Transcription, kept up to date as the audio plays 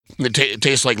It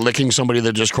tastes like licking somebody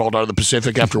that just crawled out of the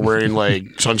Pacific after wearing like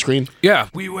sunscreen. Yeah.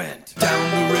 We went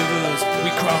down the rivers, we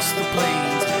crossed the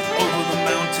plains, over the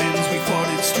mountains, we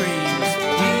forded streams.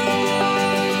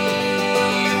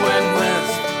 We went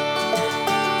west.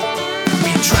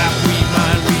 We trapped, we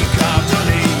mined, we carved our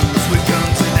names. With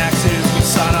guns and axes, we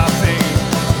sought our fame.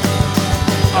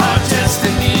 Our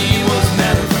destiny was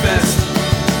manifest.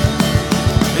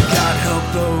 And God help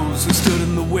those who stood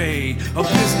in the way of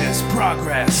business,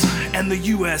 progress, and the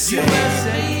USA.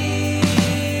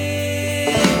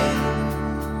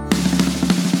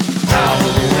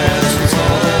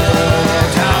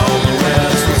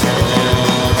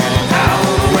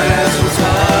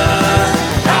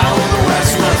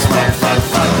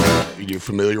 Are you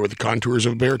familiar with the contours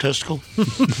of a bear testicle?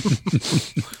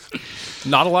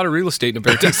 Not a lot of real estate in a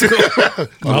bear testicle.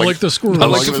 I like the squirrels. I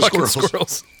like the the fucking squirrels.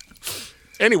 squirrels.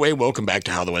 Anyway, welcome back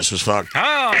to How the West Was Fucked.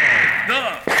 How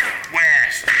the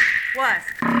West What?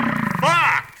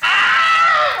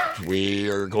 We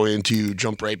are going to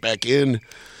jump right back in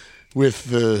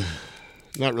with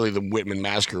not really the Whitman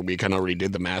massacre. We kind of already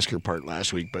did the massacre part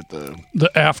last week, but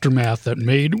The aftermath that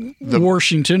made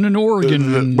Washington and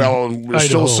Oregon. there's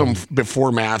still Idaho. some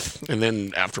before math and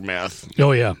then aftermath.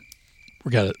 Oh, yeah.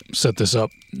 We got to set this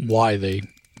up why they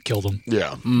killed him.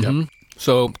 Yeah. Yep.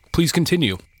 So please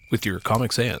continue with your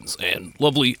Comic Sans and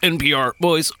lovely NPR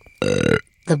boys.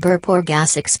 The burp or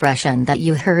gas expression that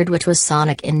you heard, which was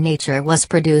sonic in nature, was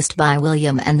produced by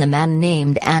William and the man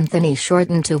named Anthony,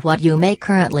 shortened to what you may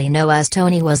currently know as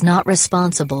Tony, was not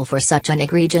responsible for such an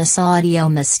egregious audio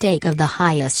mistake of the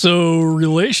highest. So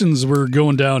relations were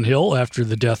going downhill after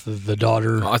the death of the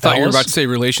daughter. I thought you were Alice. about to say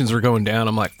relations were going down.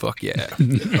 I'm like, fuck yeah.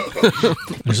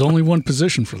 There's only one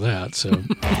position for that, so.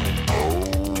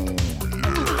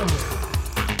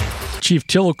 Chief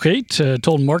Tillocate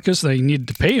told Marcus that he needed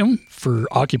to pay him for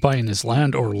occupying his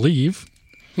land or leave.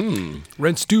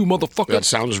 Rent's due, motherfucker. That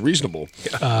sounds reasonable.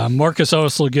 Marcus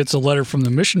also gets a letter from the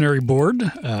missionary board.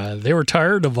 They were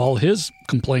tired of all his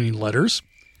complaining letters.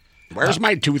 Where's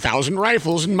my 2,000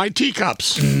 rifles and my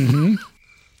teacups?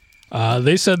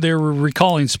 They said they were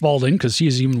recalling Spalding because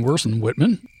he's even worse than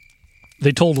Whitman.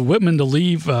 They told Whitman to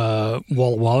leave Walla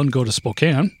Walla and go to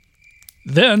Spokane.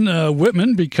 Then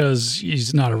Whitman, because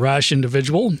he's not a rash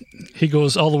individual, he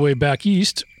goes all the way back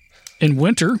east in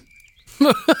winter.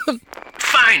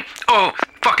 Fine. Oh,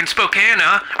 fucking Spokane,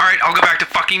 huh? All right, I'll go back to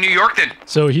fucking New York then.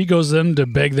 So he goes them to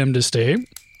beg them to stay.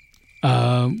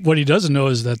 What he doesn't know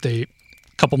is that a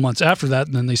couple months after that,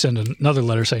 and then they send another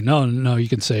letter saying, no, you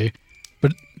can stay.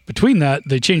 But between that,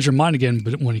 they change their mind again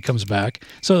but when he comes back.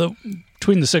 So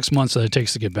between the 6 months that it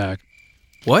takes to get back.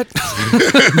 What?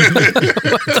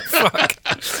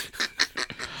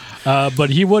 But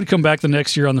he would come back the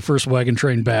next year on the first wagon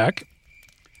train back.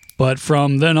 But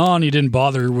from then on, he didn't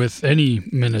bother with any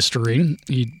ministering.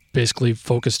 He basically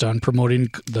focused on promoting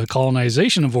the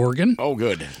colonization of Oregon Oh,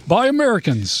 good. by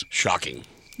Americans. Shocking.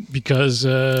 Because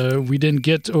we didn't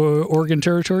get Oregon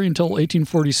Territory until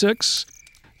 1846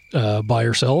 by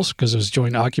ourselves, because it was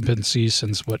joint occupancy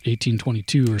since,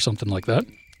 1822 or something like that.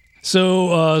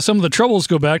 So some of the troubles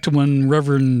go back to when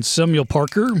Reverend Samuel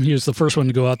Parker, he was the first one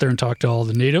to go out there and talk to all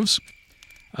the natives.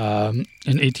 In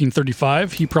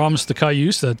 1835, he promised the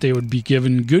Cayuse that they would be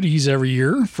given goodies every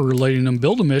year for letting them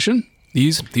build a mission.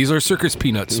 These are circus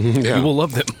peanuts. Yeah. You will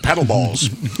love them. Paddle balls.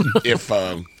 If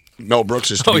Mel Brooks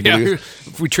is to Oh be yeah, believed.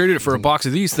 if we traded it for a box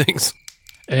of these things.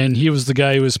 And he was the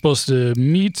guy who was supposed to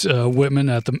meet Whitman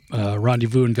at the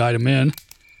rendezvous and guide him in.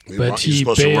 But You're he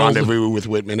supposed to bailed. rendezvous with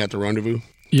Whitman at the rendezvous.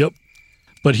 Yep.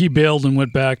 But he bailed and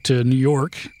went back to New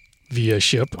York via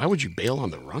ship. Why would you bail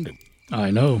on the rendezvous? I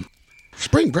know.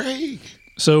 Spring break.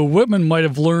 So Whitman might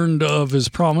have learned of his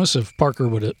promise if Parker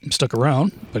would have stuck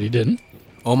around, but he didn't.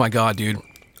 Oh my god, dude.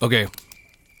 Okay.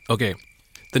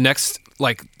 The next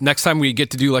time we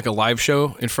get to do like a live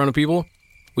show in front of people,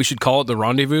 we should call it the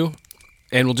rendezvous,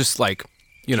 and we'll just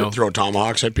Throw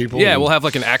tomahawks at people. Yeah, and- we'll have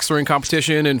like an axe throwing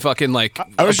competition and fucking like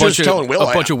I was just telling Will,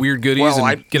 a bunch of weird goodies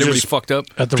and get everybody fucked up.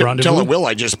 At the rendezvous? Telling Will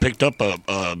I just picked up a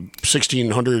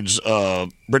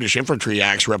 1600s British infantry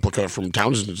axe replica from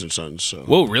Townsend and Sons. So.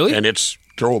 Whoa, really? And it's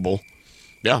throwable.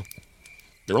 Yeah.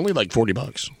 They're only like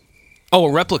 $40. Oh,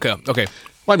 a replica. Okay.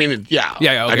 Well, I mean, yeah.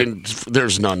 Yeah, okay.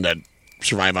 There's none that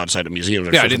survive outside a museum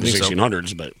that Yeah, I from didn't the think so.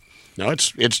 1600s, but no,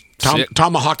 it's Sick.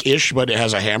 tomahawk-ish, but it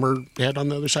has a hammer head on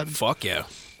the other side. Fuck yeah.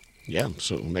 Yeah,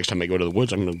 so next time I go to the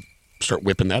woods, I'm going to start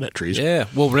whipping that at trees. Yeah.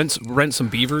 We'll rent some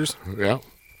beavers. Yeah.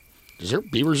 Is there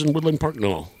beavers in Woodland Park?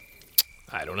 No.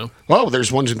 I don't know. Well,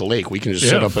 there's ones in the lake. We can just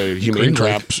set up a humane Green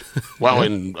traps. Well,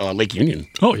 in Lake Union.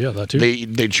 Oh, yeah, that too.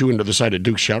 They chew into the side of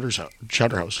Duke's Chowder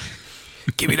House.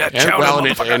 Give me that And, chowder, well,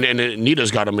 motherfucker. and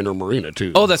Anita's got him in her marina,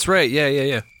 too. Oh, that's right. Yeah.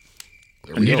 There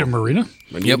we Anita go. Marina?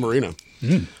 Anita Yep. Marina.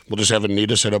 We'll just have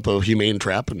Anita set up a humane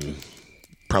trap and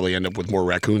probably end up with more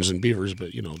raccoons and beavers, but,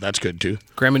 that's good, too.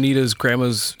 Grandma Nita's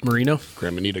grandma's merino.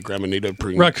 Grandma Anita,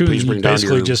 please Raccoon, bring you down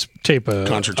basically your... just tape a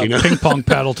concertina. ping pong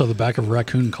paddle to the back of a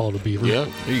raccoon and call it a beaver. Yeah,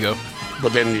 There you go.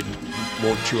 but then you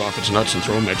won't chew off its nuts and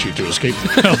throw them at you to escape.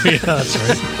 Oh, yeah, that's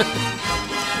right.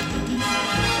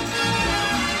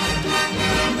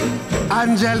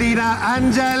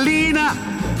 Angelina,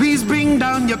 please bring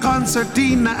down your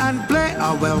concertina and play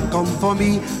a welcome for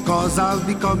me, cause I'll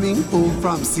be coming home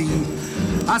from sea.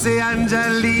 I say,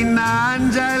 Angelina,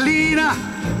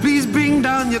 please bring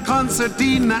down your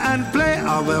concertina and play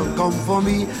a welcome for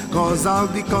me, cause I'll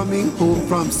be coming home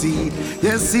from sea.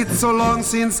 Yes, it's so long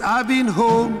since I've been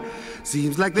home,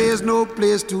 seems like there's no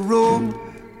place to roam.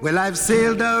 Well, I've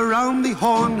sailed around the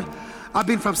Horn, I've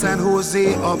been from San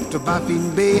Jose up to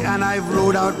Baffin Bay, and I've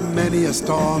rode out many a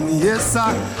storm. Yes,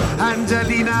 sir,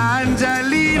 Angelina.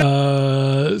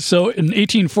 So in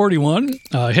 1841,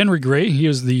 Henry Gray, he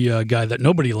was the guy that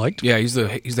nobody liked. Yeah, he's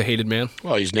the hated man.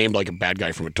 Well, he's named like a bad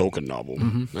guy from a Tolkien novel.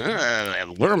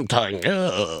 Worm tongue.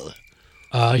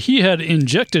 He had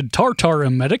injected tartar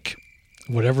emetic,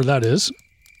 whatever that is,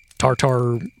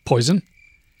 tartar poison,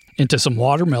 into some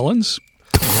watermelons.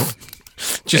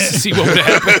 Just to see what would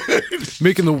happen.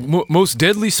 Making the most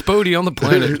deadly spodie on the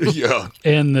planet. Yeah.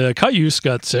 And the cayuse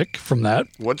got sick from that.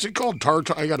 What's it called?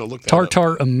 Tartar? I got to look that up.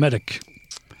 Tartar emetic.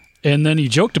 And then he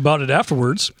joked about it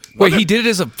afterwards. Wait, he did it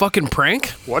as a fucking prank?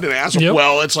 What an asshole. Yep.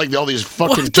 Well, it's like all these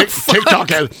fucking What the fuck?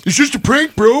 TikTok ads. It's just a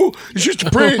prank, bro. It's just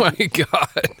a prank. Oh my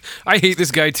god. I hate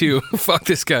this guy too. Fuck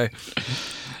this guy.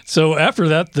 So after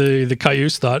that, the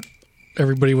cayuse thought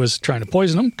everybody was trying to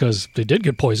poison him because they did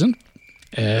get poisoned.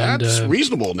 And That's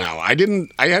reasonable now. I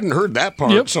hadn't heard that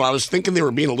part, Yep. so I was thinking they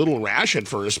were being a little rash at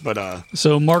first, but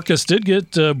so Marcus did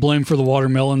get blamed for the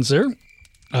watermelons there.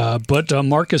 But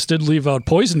Marcus did leave out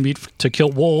poison meat to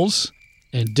kill wolves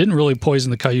and didn't really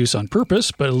poison the cayuse on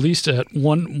purpose, but at least at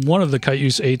one of the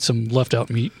cayuse ate some left out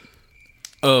meat.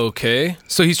 Okay.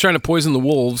 So he's trying to poison the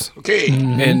wolves. okay.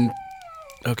 And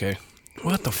okay.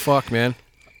 What the fuck, man?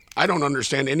 I don't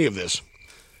understand any of this.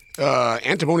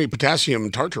 Antimony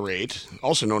potassium tartrate,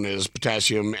 also known as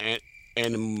potassium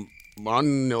and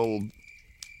monotartrate,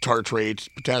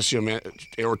 potassium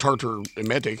or tartar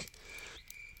emetic.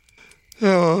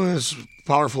 It's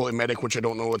powerful emetic, which I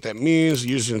don't know what that means.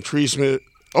 Used in treatment.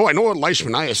 Oh, I know what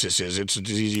leishmaniasis is. It's a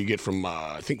disease you get from,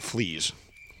 I think, fleas.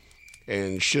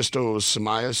 And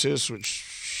schistosomiasis,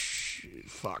 which,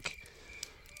 fuck.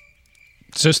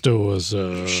 Sisto was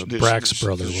Brack's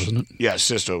brother, wasn't it? Yeah,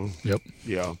 cysto. Yep.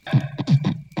 Yeah.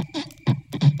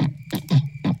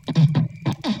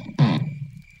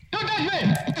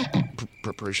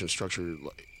 Preparation structure.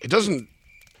 It doesn't.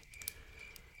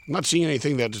 I'm not seeing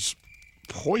anything that's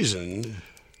poison,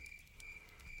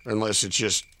 unless it's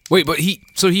just. Wait, but he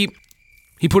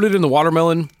put it in the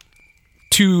watermelon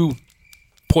to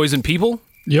poison people?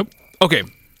 Yep. Okay.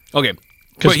 Because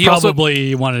But he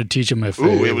probably wanted to teach him if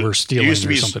they it were stealing used to or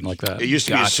be, something like that. It used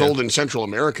to be Gotcha. sold in Central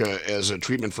America as a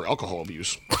treatment for alcohol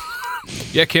abuse.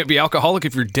 Yeah, can't be alcoholic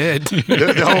if you're dead. Here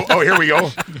we go.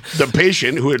 The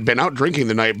patient, who had been out drinking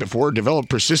the night before, developed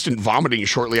persistent vomiting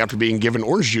shortly after being given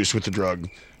orange juice with the drug.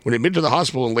 When admitted to the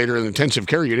hospital and later in the intensive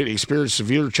care unit, he experienced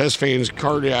severe chest pains,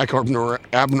 cardiac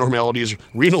abnormalities,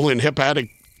 renal and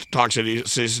hepatic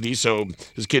toxicity, so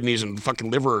his kidneys and fucking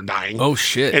liver are dying. Oh,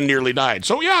 shit. And nearly died.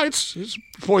 So yeah, it's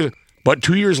poison. But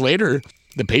 2 years later,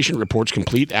 the patient reports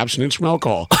complete abstinence from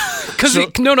alcohol. Because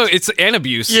no, it's an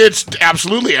abuse. It's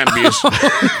absolutely an abuse.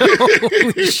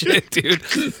 Holy shit, dude.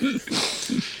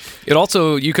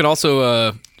 You can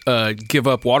also give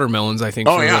up watermelons, I think,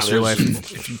 for the rest of your life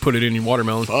if you put it in your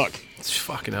watermelon. Fuck. It's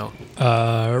fucking hell.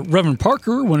 Reverend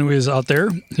Parker, when he was out there,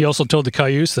 he also told the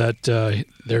cayuse that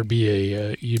there'd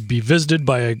be you'd be visited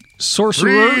by a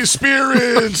sorcerer, Three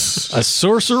spirits. a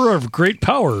sorcerer of great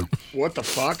power, What the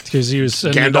fuck? because he was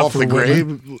sending it up Gandalf for the Grey.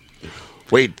 women.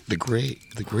 Wait, the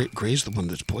Grey's the one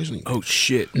that's poisoning. Oh,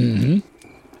 shit.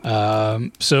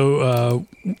 So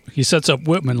he sets up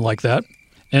Whitman like that,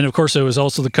 and of course, it was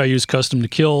also the cayuse custom to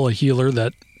kill a healer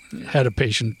that had a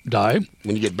patient die.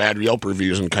 When you get bad Yelp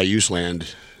reviews in Cayuse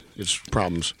land, it's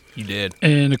problems. You did.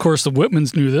 And of course, the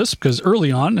Whitmans knew this because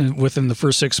early on, within the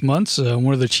first 6 months,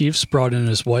 one of the chiefs brought in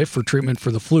his wife for treatment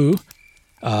for the flu.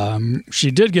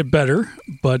 She did get better,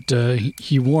 but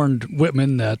he warned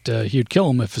Whitman that he'd kill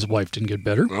him if his wife didn't get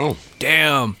better. Oh,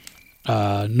 Damn.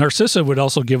 Narcissa would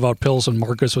also give out pills when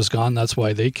Marcus was gone. That's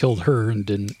why they killed her and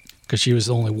didn't, because she was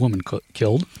the only woman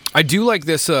killed. I do like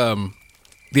this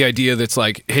the idea that's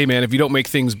like, hey man, if you make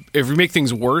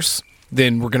things worse,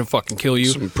 then we're gonna fucking kill you.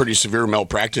 Some pretty severe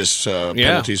malpractice Yeah,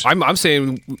 penalties. I'm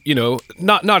saying,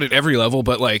 not at every level,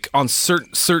 but like on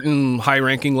certain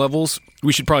high-ranking levels,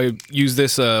 we should probably use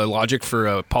this logic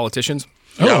for politicians.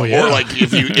 Oh, yeah. Or like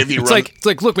if you It's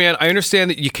like, look, man, I understand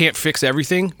that you can't fix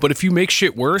everything, but if you make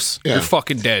shit worse, Yeah. you're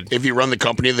fucking dead. if you run the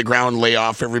company to the ground, lay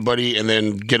off everybody, and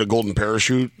then get a golden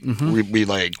parachute, we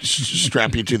like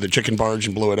strap you to the chicken barge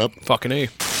and blow it up. Fucking A.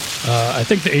 I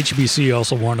think the HBC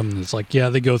also warned them. It's like, yeah,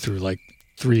 they go through like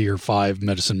 3 or 5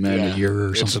 medicine men a year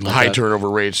or It's something like high that. turnover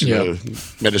rates. Yeah.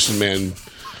 Medicine man.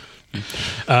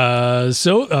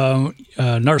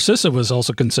 Narcissa was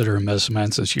also considered a medicine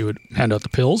man since she would hand out the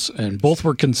pills, and both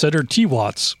were considered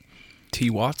T-Watts.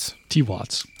 T-Watts?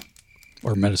 T-Watts.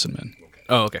 Or medicine men.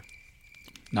 Oh, okay.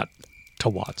 Not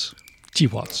T-Watts.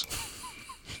 T-Watts.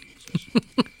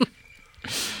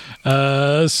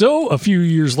 So a few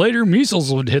years later,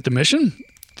 measles would hit the mission.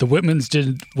 The Whitmans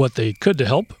did what they could to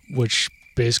help, which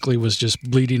basically was just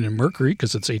bleeding and mercury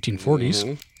because it's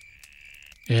 1840s.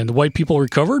 And the white people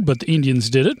recovered, but the Indians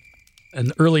did it. In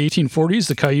the early 1840s,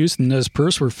 the Cayuse and Nez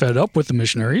Perce were fed up with the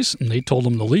missionaries, and they told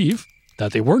them to leave,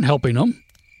 that they weren't helping them,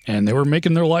 and they were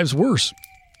making their lives worse.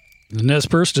 The Nez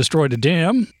Perce destroyed a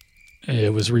dam.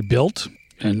 It was rebuilt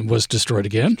and was destroyed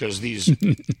again. Because these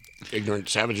ignorant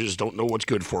savages don't know what's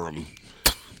good for them.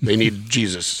 They need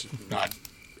Jesus, not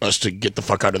us to get the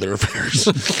fuck out of their affairs.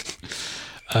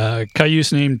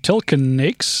 Cayuse named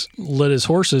Tilkanakes let his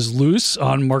horses loose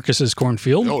on Marcus's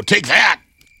cornfield. Oh, take that!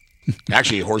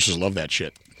 Actually, horses love that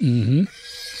shit.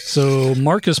 So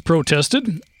Marcus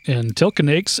protested, and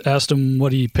Tilkanakes asked him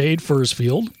what he paid for his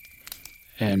field.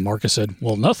 And Marcus said,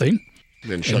 well, nothing.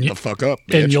 Then shut the fuck up,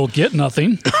 bitch. And you'll get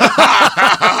nothing.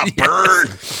 Burn!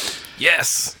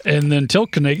 Yes. And then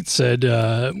Tilkanakes said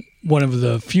one of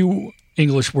the few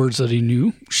English words that he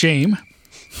knew, shame,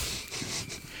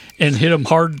 and hit him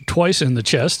hard twice in the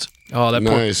chest. Oh,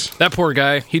 Nice. that poor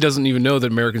guy. He doesn't even know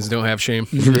that Americans don't have shame.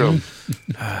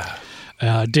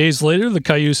 Days later, the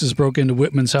Cayuses broke into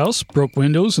Whitman's house, broke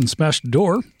windows, and smashed the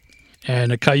door.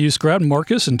 And a Cayuse grabbed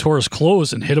Marcus and tore his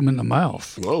clothes and hit him in the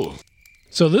mouth. Whoa.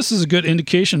 So this is a good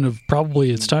indication of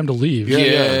probably it's time to leave.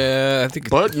 Yeah, I think.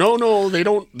 But no, they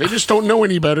don't. They just don't know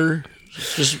any better.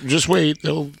 Just wait.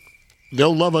 They'll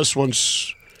love us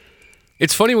once.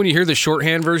 It's funny when you hear the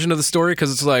shorthand version of the story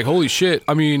because it's like, holy shit.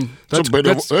 I mean, That's a bit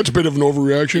of an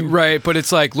overreaction. right. But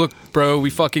it's like, look, bro,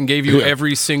 we fucking gave you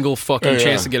every single fucking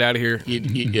chance to get out of here.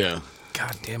 Yeah.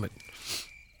 God damn it.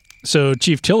 So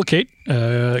Chief Tillicate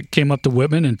came up to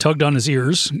Whitman and tugged on his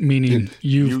ears, meaning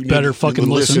you better need fucking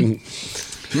listen.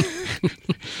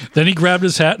 Then he grabbed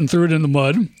his hat and threw it in the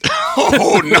mud.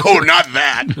 Oh no, not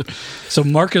that. So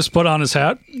Marcus put on his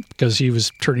hat because he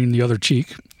was turning the other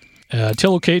cheek.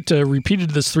 Tillicate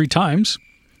repeated this 3 times.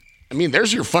 I mean,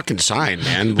 there's your fucking sign,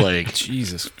 man. Like,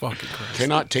 Jesus fucking Christ.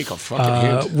 cannot take a fucking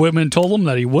hint. Whitman told him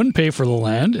that he wouldn't pay for the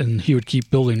land and he would keep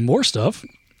building more stuff.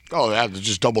 Oh, that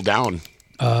just double down.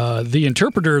 The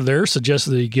interpreter there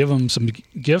suggested that he give him some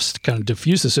gifts to kind of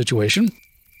diffuse the situation.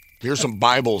 Here's some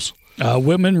Bibles.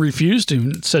 Whitman refused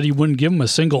and said he wouldn't give him a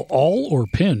single awl or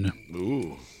pin.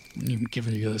 Ooh. I'm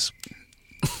giving you this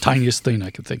tiniest thing I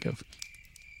could think of.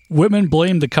 Whitman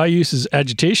blamed the Cayuses'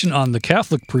 agitation on the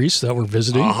Catholic priests that were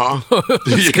visiting.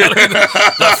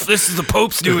 This is the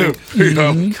Pope's doing.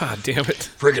 God damn it.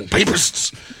 Friggin'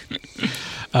 papists.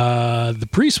 The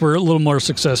priests were a little more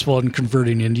successful in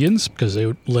converting Indians because they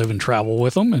would live and travel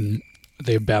with them and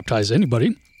they would baptize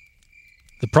anybody.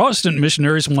 The Protestant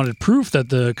missionaries wanted proof that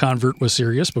the convert was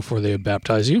serious before they would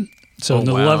baptize you. So in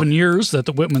the 11 years that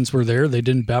the Whitmans were there, they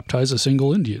didn't baptize a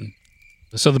single Indian.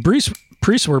 So the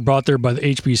priests were brought there by the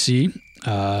HBC,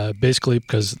 basically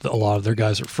because a lot of their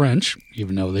guys are French,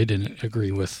 even though they didn't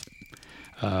agree with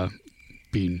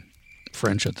being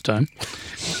French at the time.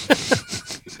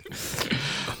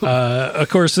 Of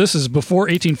course, this is before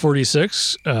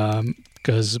 1846,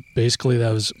 because basically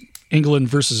that was England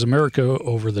versus America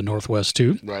over the Northwest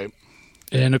too. Right.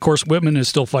 And of course, Whitman is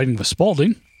still fighting with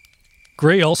Spalding.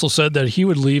 Gray also said that he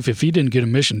would leave if he didn't get a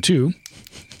mission too.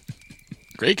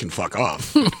 Gray can fuck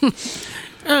off.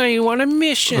 I want a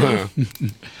mission.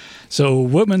 So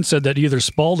Whitman said that either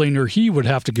Spalding or he would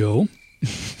have to go.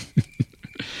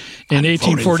 In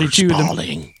 1842,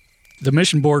 the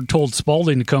mission board told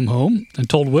Spalding to come home and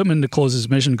told Whitman to close his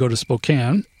mission and go to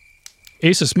Spokane.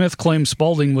 Asa Smith claimed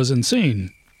Spalding was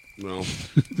insane. Well,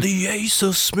 The Ace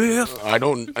of Smith. I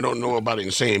don't know about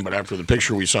insane, but after the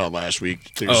picture we saw last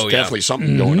week, there's Oh, yeah. definitely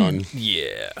something going on.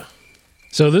 Yeah.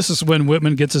 So this is when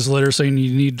Whitman gets his letter saying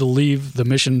you need to leave the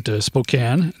mission to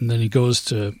Spokane, and then he goes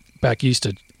to back east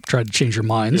to try to change your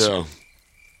minds. Yeah.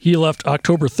 He left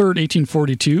October 3rd,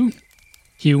 1842.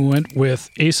 He went with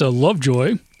Asa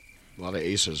Lovejoy. A lot of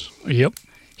aces. Yep.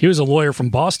 He was a lawyer from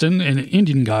Boston and an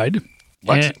Indian guide.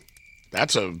 What? And-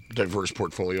 That's a diverse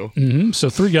portfolio. So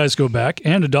 3 guys go back,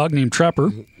 and a dog named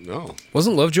Trapper. No.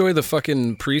 Wasn't Lovejoy the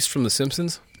fucking priest from The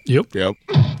Simpsons? Yep. Yep.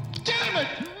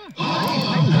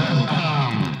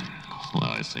 Well,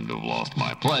 I seem to have lost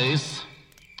my place.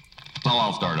 So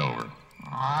I'll start over.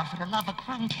 Aw, for the love of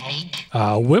crumb cake.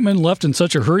 Whitman left in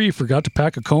such a hurry he forgot to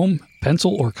pack a comb,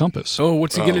 pencil, or compass. Oh,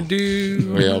 what's he gonna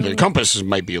do? Well, the compass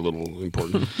might be a little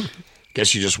important.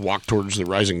 Guess you just walk towards the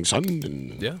rising sun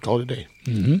and call it a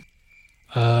day.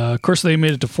 Of course, they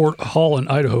made it to Fort Hall in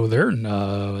Idaho there,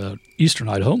 in eastern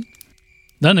Idaho.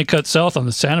 Then they cut south on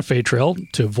the Santa Fe Trail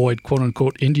to avoid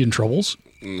quote-unquote Indian troubles.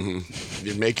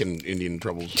 You're making Indian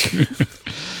troubles.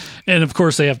 And, of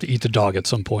course, they have to eat the dog at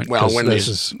some point. Well, when this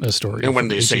they- is a story and when from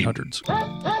they the say- 1800s.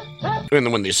 And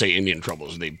then when they say Indian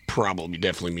troubles, they probably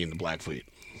definitely mean the Blackfeet.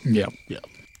 Yeah. Yeah.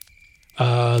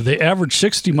 They average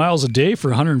 60 miles a day for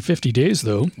 150 days,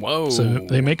 though. Whoa. So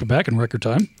they make it back in record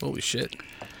time. Holy shit.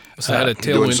 So I had a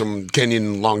Doing tailwind. some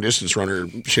Kenyan long distance runner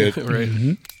shit. Right.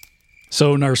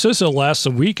 So Narcissa lasts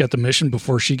a week at the mission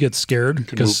before she gets scared.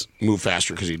 Could Because move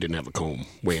faster because he didn't have a comb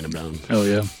weighing him down. Oh,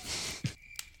 yeah.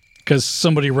 Because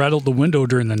somebody rattled the window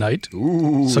during the night.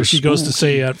 Ooh, So she goes to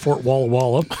stay at Fort Walla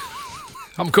Walla.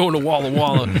 I'm going to Walla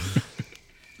Walla.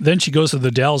 Then she goes to the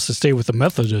Dalles to stay with the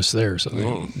Methodists there. So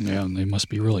Oh. they must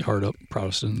be really hard up,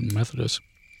 Protestant and Methodists.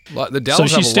 The Dalles So have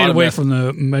she a stayed lot of away meth- from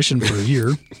the mission for a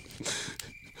year.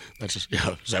 That's just,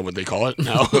 yeah. Is that what they call it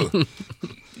now?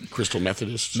 Crystal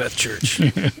Methodists. meth church.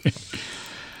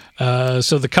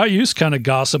 So the Cayuse kind of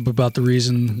gossip about the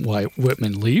reason why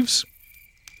Whitman leaves.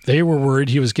 They were worried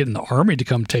he was getting the army to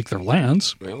come take their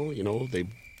lands, Well, you know they.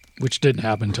 which didn't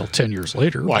happen until 10 years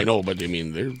later. Well, I know, but I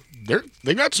mean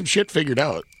they got some shit figured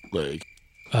out. Like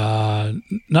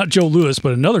Not Joe Lewis,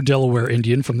 but another Delaware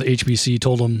Indian from the HBC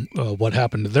told him what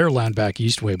happened to their land back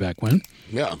east way back when.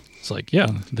 yeah. It's like, yeah,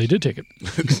 they did take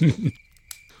it.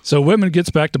 So Whitman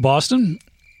gets back to Boston.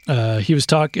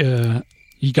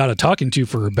 He got a talking to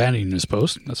for abandoning his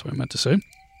post. That's what I meant to say.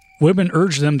 Whitman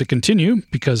urged them to continue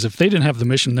because if they didn't have the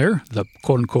mission there, the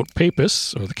quote-unquote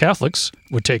papists or the Catholics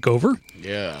would take over.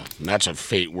 Yeah, and that's a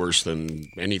fate worse than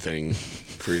anything.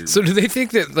 For So do they think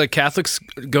that the Catholics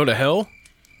go to hell?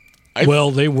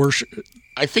 Well, they worship.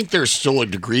 I think there's still a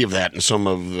degree of that in some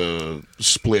of the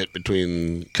split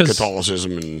between 'Cause-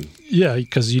 Catholicism and Yeah,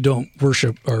 because you don't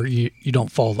worship or you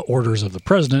don't follow the orders of the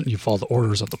president. You follow the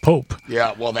orders of the Pope.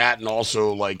 yeah, well that and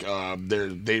also like I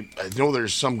know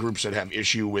there's some groups that have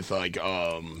issue with like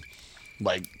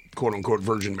quote unquote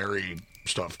Virgin Mary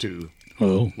stuff too.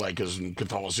 Oh. Like as in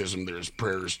Catholicism, there's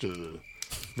prayers to the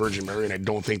Virgin Mary, and I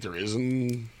don't think there is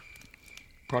in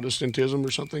Protestantism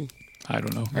or something. I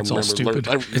don't know. I It's all stupid.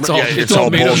 It's all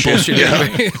made up bullshit. Yeah.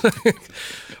 Anyway.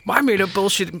 My made up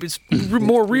bullshit is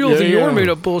more real than your made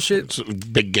up bullshit. It's a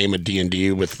big game of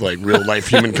D&D with like real life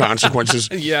human consequences.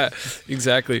 Yeah,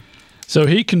 exactly. So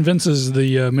he convinces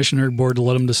the missionary board to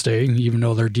let him to stay, even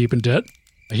though they're deep in debt.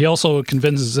 He also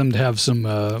convinces them to have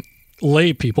some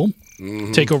lay people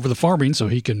take over the farming so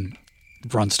he can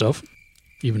run stuff,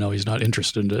 even though he's not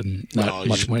interested in No,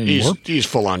 much money anymore. He's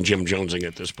full on Jim Jonesing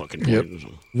at this fucking point.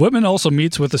 Yep. Whitman also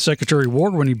meets with the Secretary of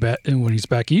War when he's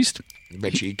back east. I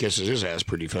bet you he kisses his ass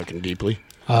pretty fucking deeply.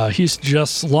 He's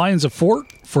just lines a fort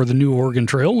for the new Oregon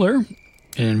Trail there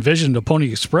and envisioned a Pony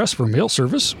Express for mail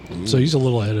service. So he's a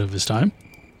little ahead of his time.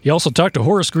 He also talked to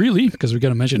Horace Greeley, because we got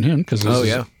to mention him, because this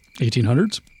is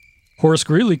 1800s. Horace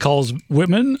Greeley calls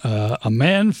Whitman a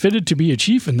man fitted to be a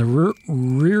chief in the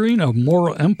rearing of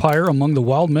moral empire among the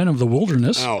wild men of the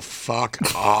wilderness. Oh, fuck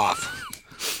off.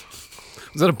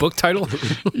 Is that a book title?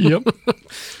 Yep.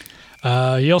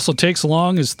 He also takes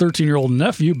along his 13-year-old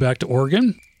nephew back to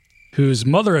Oregon, whose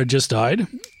mother had just died.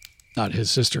 Not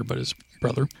his sister, but his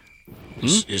brother.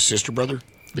 His sister brother?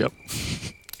 Yep.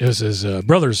 It was his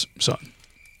brother's son.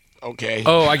 Okay.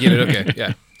 Oh, I get it. Okay,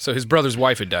 yeah. So his brother's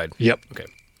wife had died. Yep. Okay.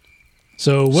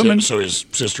 So women. So his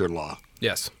sister-in-law.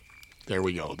 Yes. There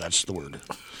we go. That's the word.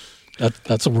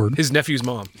 That's a word. His nephew's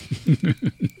mom.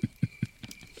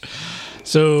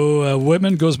 So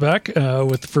Whitman goes back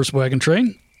with the first wagon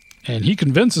train, and he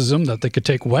convinces them that they could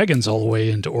take wagons all the way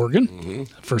into Oregon.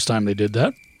 First time they did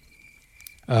that.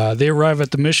 They arrive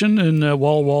at the mission in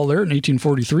Walla Walla there in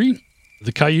 1843.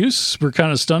 The Cayuse were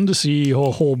kind of stunned to see a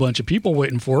whole bunch of people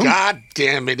waiting for them. God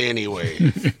damn it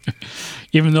anyway.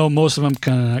 Even though most of them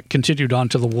kind of continued on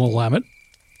to the Willamette.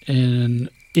 In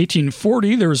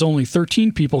 1840, there was only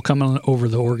 13 people coming over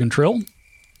the Oregon Trail.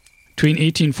 Between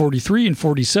 1843 and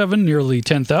 47, nearly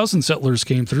 10,000 settlers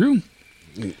came through.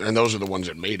 And those are the ones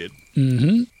that made it.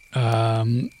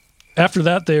 After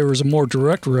that, there was a more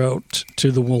direct route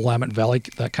to the Willamette Valley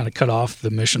that kind of cut off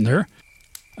the mission there.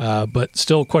 But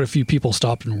still quite a few people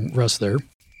stopped and rest there.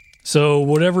 So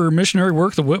whatever missionary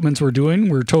work the Whitmans were doing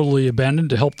were totally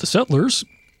abandoned to help the settlers,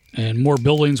 and more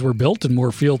buildings were built and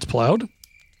more fields plowed.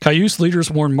 Cayuse leaders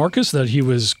warned Marcus that he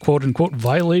was, quote-unquote,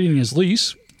 violating his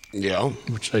lease. Yeah.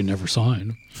 Which they never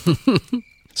signed.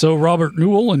 So Robert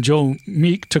Newell and Joe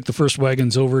Meek took the first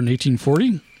wagons over in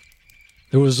 1840.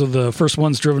 Those were the first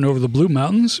ones driven over the Blue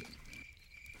Mountains.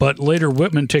 But later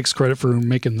Whitman takes credit for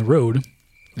making the road.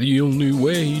 The only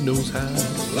way he knows how.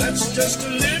 That's just a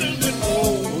little bit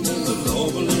more than the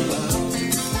normal allowed.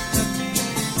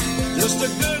 Just a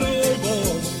good old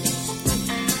boy.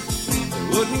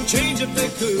 They wouldn't change if they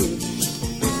could.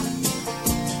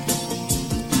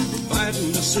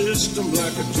 Fighting the system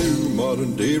like a true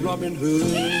modern-day Robin Hood.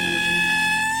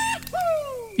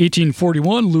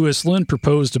 1841, Lewis Lynn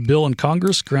proposed a bill in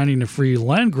Congress granting a free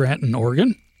land grant in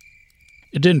Oregon.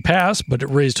 It didn't pass, but it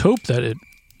raised hope that it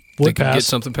would They could pass get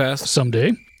something passed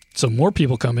someday. So more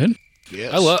people come in.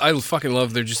 Yes. I fucking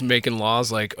love they're just making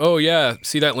laws like, oh yeah,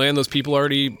 see that land those people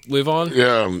already live on?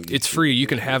 Yeah. It's free. You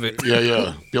can have it.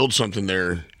 Yeah. Build something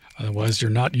there. Otherwise,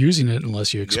 you're not using it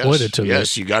unless you exploit it to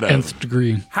Yes, the you gotta nth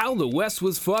degree. How the West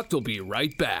was fucked will be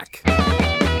right back.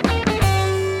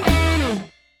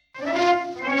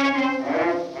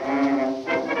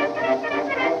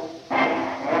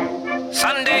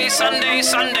 Sunday, Sunday,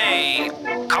 Sunday.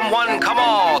 Come one, come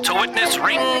all to witness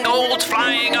Ringgold's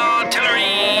flying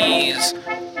artilleries.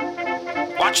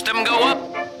 Watch them go up,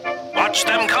 watch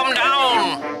them come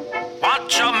down.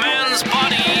 Watch a man's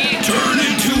body Turn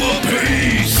into a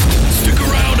paste. Stick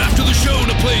around after the show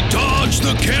to play Dodge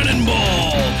the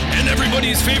Cannonball and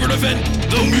everybody's favorite event,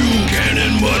 the Mule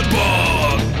Cannon Mud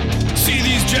Bog. See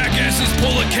these jackasses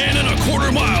pull a cannon a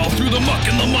quarter mile through the muck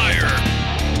and the mire.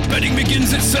 Betting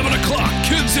begins at 7 o'clock.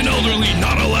 Kids and elderly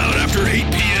not allowed after 8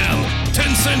 p.m.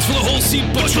 10 cents for the whole seat,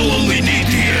 but you'll only need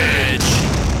the edge.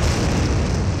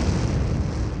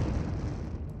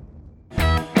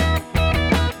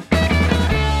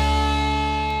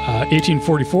 Uh,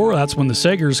 1844, that's when the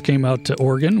Sagers came out to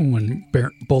Oregon when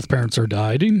both parents are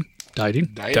dieting,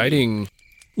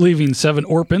 leaving 7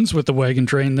 orphans with the wagon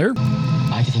train there.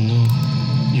 I didn't know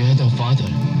you had a father.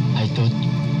 I thought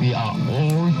we are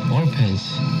all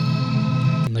orphans.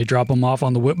 And they drop them off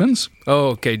on the Whitmans. Oh,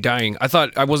 okay, dying.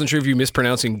 I wasn't sure if you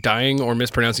mispronouncing dying or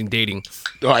mispronouncing dating.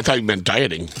 Oh, I thought you meant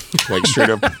dieting. Like straight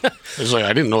up. I was like,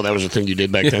 I didn't know that was a thing you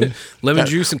did back then. Lemon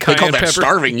juice and cayenne They call that pepper.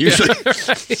 starving usually.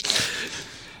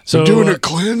 So doing a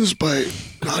cleanse by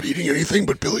not eating anything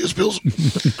but bilious pills.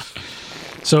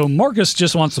 So Marcus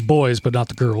just wants the boys, but not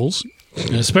the girls,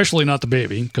 and especially not the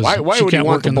baby. Why she would he can't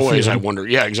want work the in the boys, I field. wonder?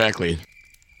 Yeah, exactly.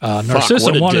 Narcissa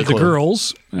what a wanted the dickload.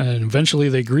 girls, and eventually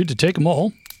they agreed to take them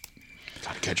all.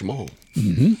 Gotta catch them all.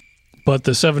 But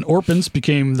the 7 orphans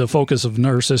became the focus of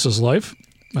Narcissa's life,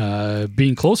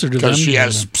 being closer to them. Because she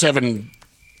has 7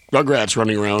 Rugrats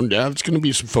running around. Yeah, it's going to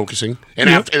be some focusing. And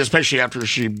and especially after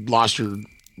she lost her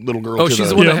little girl Oh, to she's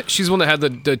the... the one she's the one that had the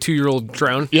 2-year-old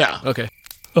drown? Yeah. Okay.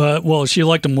 Well, she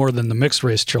liked them more than the mixed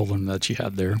race children that she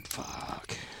had there.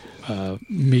 Fuck.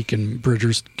 Meek and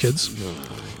Bridger's kids.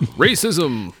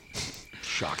 Racism.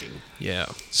 Shocking. Yeah.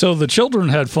 So the children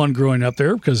had fun growing up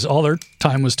there because all their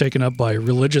time was taken up by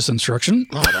religious instruction,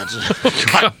 Oh, that's...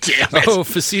 God damn it. Oh,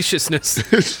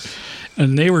 facetiousness.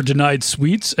 and they were denied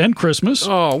sweets and Christmas.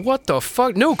 Oh, what the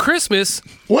fuck? No Christmas.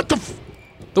 What the...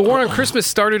 The war on Christmas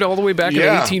started all the way back in the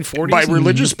 1840s. by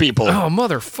religious people. Oh,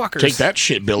 motherfuckers. Take that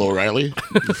shit, Bill O'Reilly.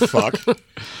 You fuck.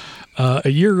 A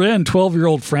year in,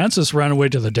 12-year-old Francis ran away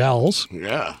to the Dalles.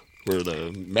 Yeah, where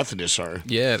the Methodists are.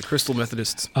 Yeah, the Crystal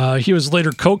Methodists. He was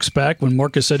later coaxed back when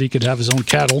Marcus said he could have his own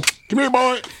cattle. Come here,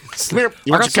 boy. Come here.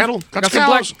 You want some cattle? Got some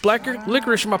black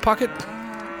licorice in my pocket.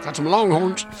 Got some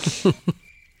longhorns.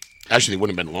 Actually, they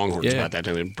wouldn't have been longhorns Yeah. about that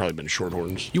time. They'd probably been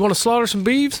shorthorns. You want to slaughter some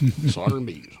beeves? Slaughter and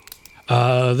bees.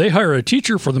 They hire a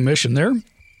teacher for the mission there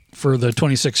for the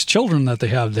 26 children that they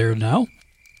have there now,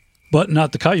 but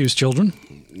not the Cayuse children.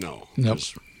 No. Nope.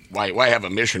 'Cause Why have a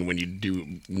mission when you do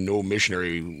no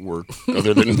missionary work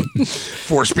other than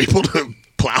force people to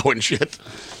plow and shit?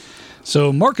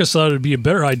 So Marcus thought it would be a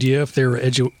better idea if they were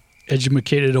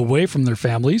educated away from their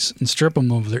families and strip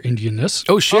them of their Indianness.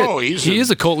 Oh, shit. Oh, he is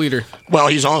a cult leader. Well,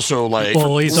 he's also like...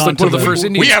 Well, he's Like on one of to the first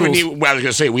Indian we haven't schools. even, well, I was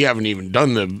going to say, we haven't even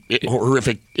done the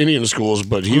horrific Indian schools,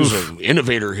 but he was an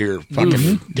innovator here.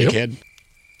 Fucking dickhead.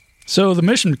 So the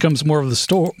mission becomes more of a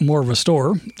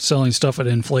store, selling stuff at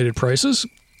inflated prices.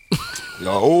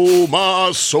 Oh,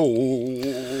 my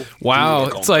soul. Wow,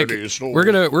 it's like we're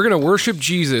gonna worship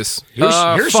Jesus.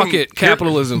 Fuck it,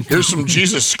 capitalism. Here's some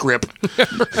Jesus script.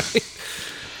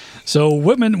 So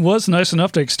Whitman was nice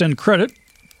enough to extend credit,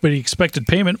 but he expected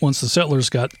payment once the settlers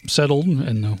got settled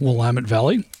in the Willamette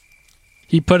Valley.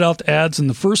 He put out ads in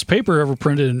the first paper ever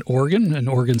printed in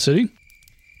Oregon City.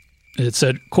 It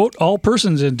said, quote, all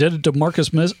persons indebted to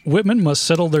Marcus Whitman must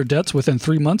settle their debts within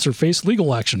 3 months or face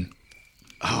legal action.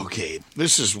 Okay,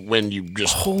 this is when you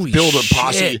just Holy build a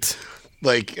posse, shit.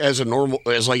 like let's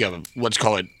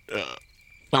call it,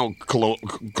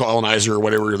 colonizer or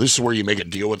whatever. This is where you make a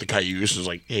deal with the Cayuse. It's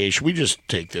like, hey, should we just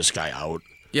take this guy out?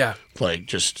 Yeah.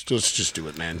 Like, let's just do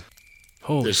it, man.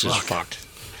 Holy This fuck. is fucked.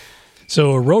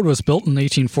 So a road was built in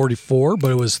 1844,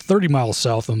 but it was 30 miles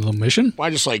south of the mission.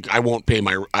 Why I won't pay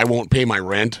my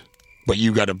rent, but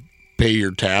you got to pay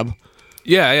your tab.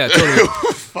 Yeah, totally.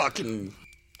 Fucking.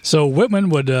 So Whitman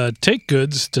would take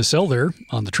goods to sell there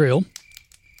on the trail.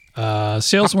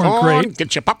 Sales weren't Popcorn, great,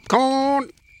 Get your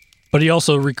popcorn. but he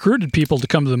also recruited people to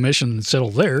come to the mission and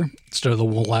settle there instead of the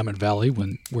Willamette Valley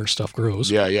where stuff grows.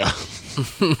 Yeah.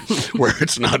 Where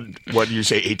it's not, what you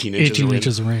say, 18 inches 18 of rain.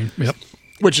 inches of rain. Yep.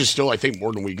 Which is still, I think,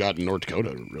 more than we got in North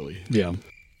Dakota, really. Yeah.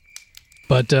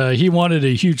 But he wanted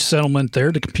a huge settlement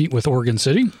there to compete with Oregon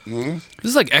City. This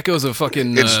is like echoes of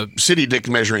fucking. It's city dick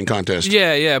measuring contest.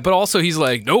 Yeah, but also he's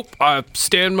like, nope, I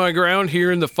stand my ground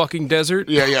here in the fucking desert.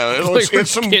 Yeah. Like,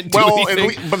 It's some, can't do well,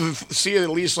 anything. but see, at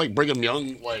least like Brigham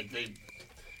Young, like they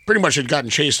pretty much had gotten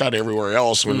chased out everywhere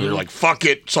else when they're like, fuck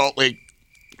it, Salt Lake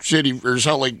City or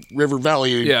Salt Lake River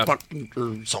Valley. Yeah.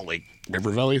 Or Salt Lake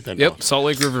River Valley. Then Yep, Salt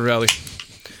Lake River Valley.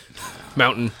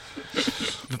 Mountain.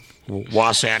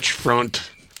 Wasatch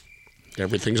Front.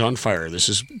 Everything's on fire. This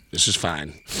is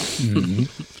fine.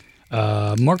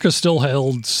 Marcus still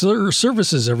held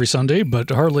services every Sunday, but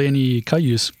hardly any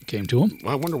Cayuse came to him.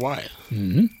 Well, I wonder why.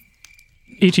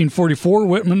 1844,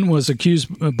 Whitman was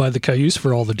accused by the Cayuse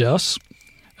for all the deaths.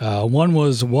 One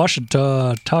was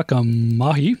Washita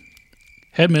Takamahi,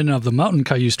 headman of the Mountain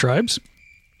Cayuse tribes.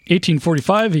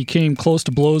 1845, he came close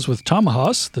to blows with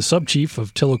Tamahas, the sub-chief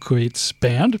of Tillaquate's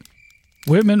band.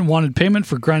 Whitman wanted payment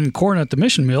for grinding corn at the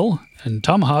mission mill, and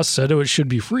Tamahas said it should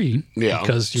be free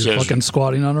because you're fucking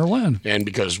squatting on our land. And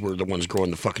because we're the ones growing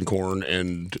the fucking corn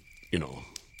and,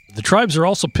 The tribes are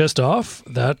also pissed off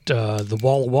that the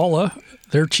Walla Walla,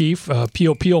 their chief,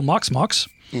 Pio Pio Mox Mox.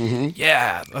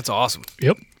 Yeah, that's awesome.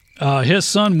 Yep. His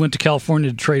son went to California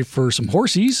to trade for some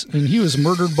horsies, and he was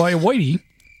murdered by a whitey.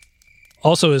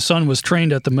 Also, his son was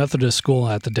trained at the Methodist school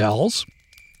at the Dalles.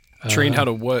 Trained how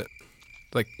to what?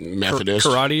 Like Methodist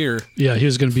karate or? Yeah, he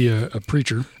was going to be a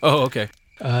preacher. Oh, okay.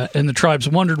 And the tribes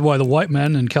wondered why the white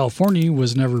man in California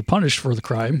was never punished for the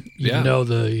crime, even though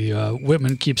the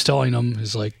Whitman keeps telling them,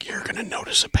 is like, you're going to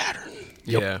notice a pattern.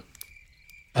 Yeah.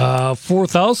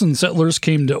 4,000 settlers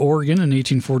came to Oregon in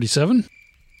 1847,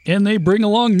 and they bring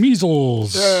along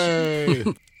measles. Yay.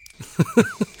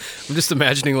 I'm just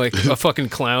imagining like a fucking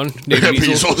clown named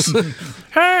Measles.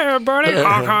 Hey, everybody.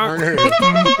 Honk, honk.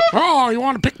 Oh, you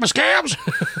want to pick my scabs?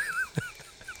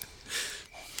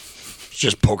 It's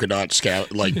just polka dot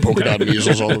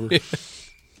measles all over.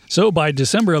 So by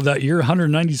December of that year,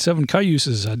 197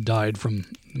 Cayuses had died from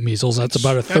measles. That's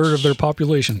about a third of their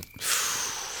population.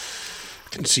 I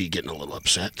can see you getting a little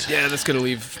upset. Yeah, that's going to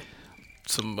leave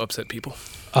some upset people.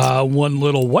 One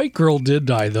little white girl did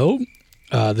die, though.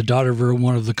 The daughter of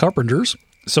one of the carpenters.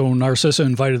 So Narcissa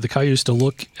invited the Cayuse to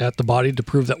look at the body to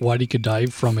prove that Whitey could die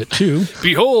from it, too.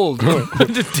 Behold,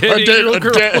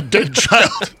 a dead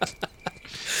child.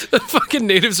 The fucking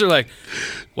natives are like,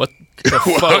 what the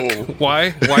fuck?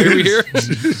 Why? Why are we here?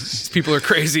 These people are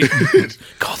crazy.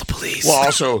 Call the police. Well,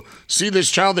 also, see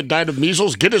this child that died of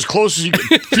measles? Get as close as you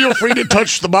can. Feel free to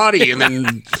touch the body and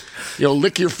then,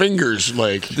 lick your fingers.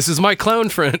 Like, this is my clown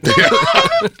friend.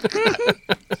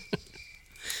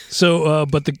 So,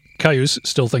 but the Cayuse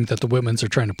still think that the Whitmans are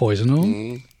trying to poison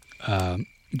them.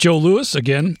 Joe Lewis,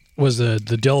 again, was the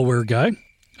Delaware guy.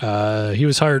 He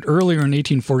was hired earlier in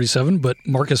 1847, but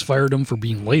Marcus fired him for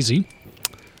being lazy.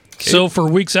 Okay. So for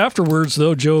weeks afterwards,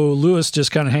 though, Joe Lewis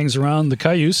just kind of hangs around the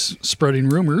Cayuse, spreading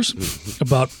rumors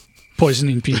about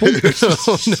poisoning people.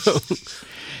 Oh, no.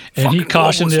 And he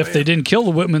cautioned if they didn't kill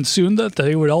the Whitmans soon, that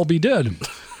they would all be dead.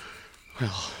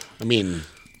 Well, I mean,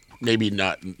 maybe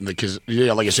not, because,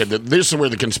 like I said, this is where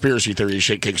the conspiracy theory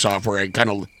shit kicks off, where I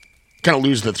kind of kind of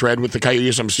lose the thread with the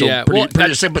Cayuse. I'm still Yeah,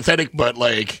 pretty sympathetic, but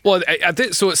like... Well, I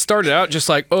think so. It started out just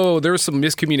like, oh, there was some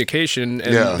miscommunication,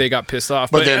 and they got pissed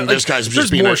off. But then this guy's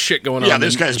just being more shit going on. Yeah,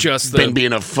 this guy's just been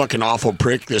being a fucking awful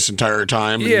prick this entire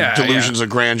time. Yeah, delusions of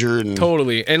grandeur and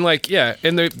totally. And like,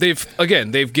 and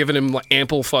they've given him like,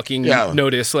 ample fucking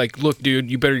notice. Like, look,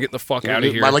 dude, you better get the fuck out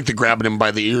of here. I like to grabbing him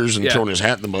by the ears and throwing his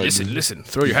hat in the mud. Listen,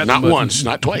 throw your hat. Not in the mud. once,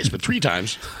 not twice, but 3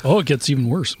 times. Oh, it gets even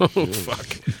worse. Oh fuck.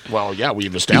 Well, yeah,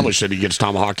 we've established that he gets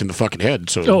tomahawked in the fucking head.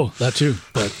 So that too.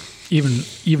 But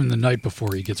even the night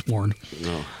before he gets warned.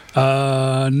 No.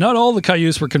 Not all the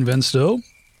Cayuse were convinced, though.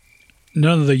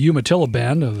 None of the Umatilla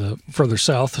band of the further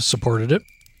south supported it.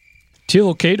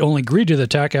 Tilo Kate only agreed to the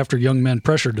attack after young men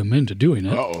pressured him into doing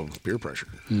it. Peer pressure.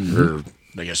 Or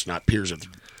I guess not peers,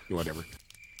 whatever.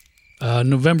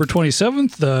 November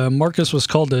 27th, Marcus was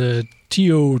called to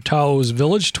Tio Tao's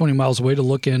village, 20 miles away, to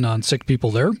look in on sick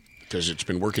people there. Because it's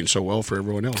been working so well for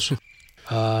everyone else.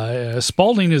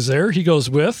 Spalding is there. He goes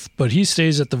with, but he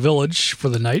stays at the village for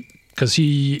the night because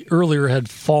he earlier had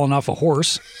fallen off a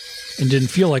horse and didn't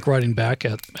feel like riding back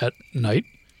at night.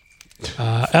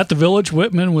 At the village,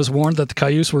 Whitman was warned that the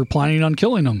Cayuse were planning on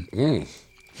killing him.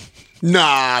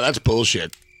 Nah, that's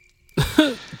bullshit.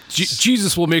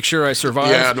 Jesus will make sure I survive.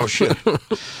 Yeah, no shit.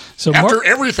 So after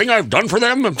everything I've done for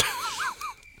them.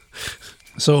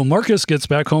 So Marcus gets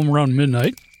back home around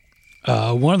midnight.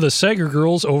 One of the Sager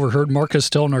girls overheard Marcus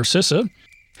tell Narcissa,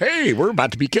 "Hey, we're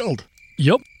about to be killed."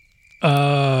 Yep.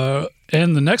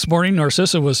 And the next morning,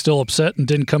 Narcissa was still upset and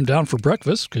didn't come down for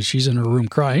breakfast because she's in her room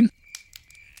crying.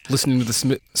 Listening to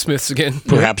the Smiths again.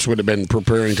 Perhaps would have been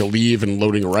preparing to leave and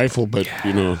loading a rifle, but,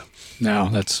 No,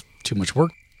 that's too much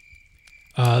work.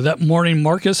 That morning,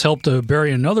 Marcus helped to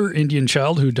bury another Indian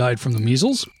child who died from the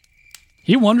measles.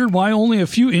 He wondered why only a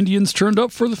few Indians turned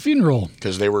up for the funeral.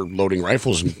 Because they were loading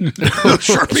rifles and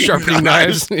sharpening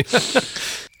knives.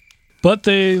 But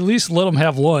they at least let him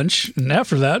have lunch. And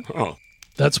after that,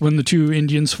 that's when the 2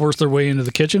 Indians forced their way into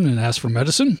the kitchen and asked for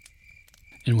medicine.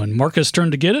 And when Marcus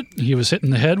turned to get it, he was hit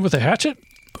in the head with a hatchet.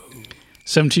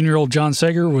 17-year-old John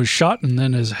Sager was shot and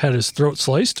then had his throat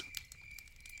sliced.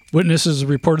 Witnesses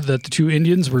reported that the 2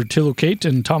 Indians were Tilo Kate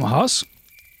and Tamahas.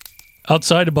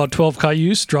 Outside, about 12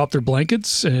 Cayuse dropped their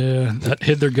blankets that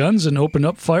hid their guns and opened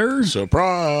up fire.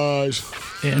 Surprise!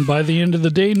 And by the end of the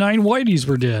day, 9 Whiteys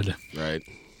were dead. Right.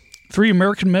 3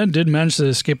 American men did manage to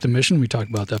escape the mission. We talked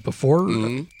about that before.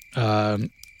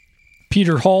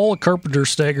 Peter Hall, a carpenter,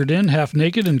 staggered in, half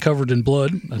naked and covered in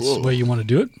blood. That's the way you want to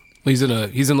do it. He's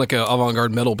in like a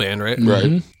avant-garde metal band, right?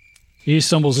 Right. He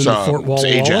stumbles into Fort Walla Walla.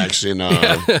 Ajax in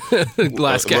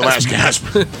Last Gasp. The Last Gasp.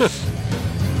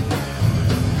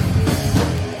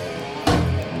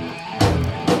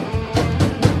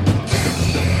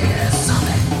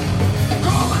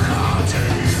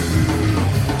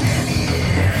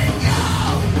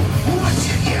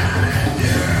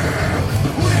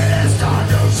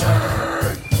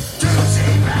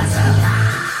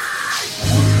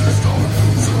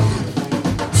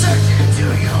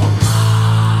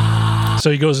 So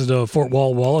he goes to Fort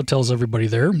Walla Walla, tells everybody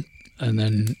there, and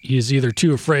then he's either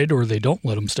too afraid or they don't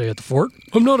let him stay at the fort.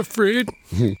 I'm not afraid.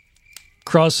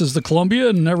 Crosses the Columbia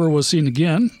and never was seen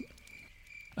again.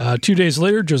 2 days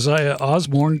later, Josiah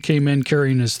Osborne came in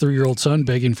carrying his 3-year-old son,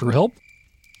 begging for help.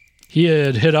 He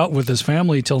had hid out with his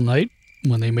family till night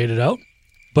when they made it out,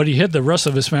 but he hid the rest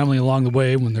of his family along the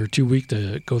way when they're too weak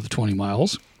to go the 20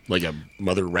 miles. Like a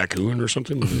mother raccoon or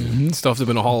something? Stuffed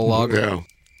him in a hollow log. Yeah.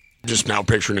 Just now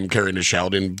picturing him carrying his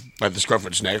child in by the scruff of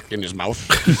its neck in his mouth.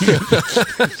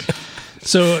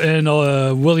 So, and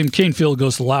William Canefield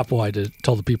goes to Lapwai to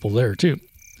tell the people there, too,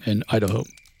 in Idaho.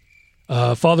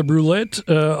 Father Brulette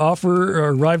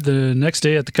arrived the next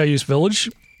day at the Cayuse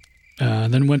village,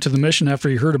 then went to the mission after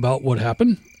he heard about what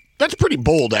happened. That's pretty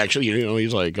bold, actually.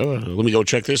 He's like, let me go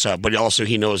check this out. But also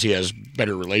he knows he has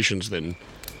better relations than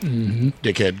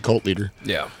dickhead cult leader.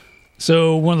 Yeah.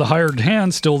 So one of the hired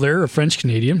hands still there, a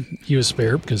French-Canadian. He was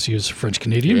spared because he was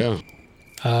French-Canadian.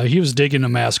 Yeah. He was digging a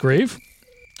mass grave.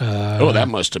 That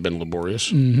must have been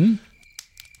laborious. Mm-hmm.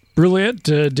 Brulette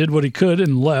did what he could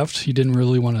and left. He didn't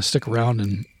really want to stick around,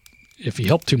 and if he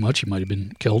helped too much, he might have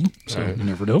been killed. So you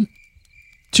never know.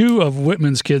 2 of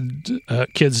Whitman's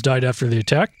kids died after the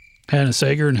attack, Hannah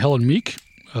Sager and Helen Meek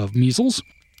of measles.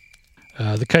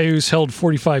 The Cayuse held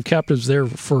 45 captives there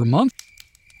for a month.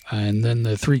 And then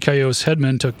the 3 Cayuse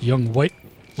headmen took young white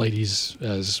ladies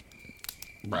as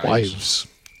wives,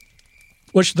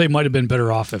 which they might have been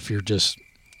better off if you're just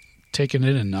taken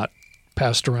in and not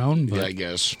passed around. But. Yeah, I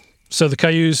guess. So the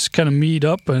Cayuse kind of meet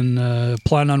up and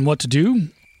plan on what to do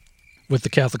with the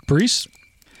Catholic priests.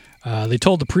 They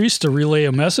told the priest to relay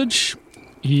a message,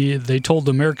 They told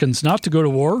the Americans not to go to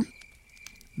war.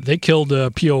 They killed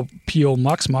P.O.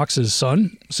 Mox's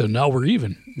son, so now we're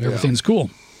even. Everything's cool.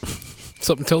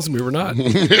 Something tells me we're not.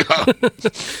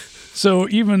 So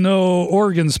even though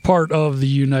Oregon's part of the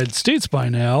United States by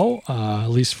now, at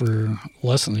least for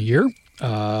less than a year,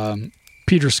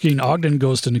 Peter Skeen Ogden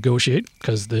goes to negotiate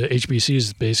because the HBC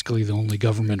is basically the only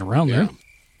government around there.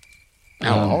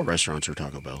 Now all restaurants are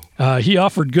Taco Bell. He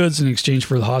offered goods in exchange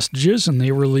for the hostages, and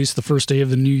they were released the first day of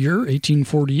the new year,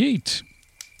 1848.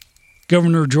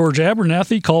 Governor George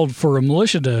Abernathy called for a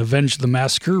militia to avenge the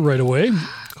massacre right away.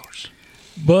 Of course.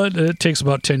 But it takes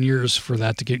about 10 years for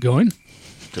that to get going.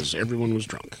 Because everyone was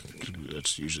drunk.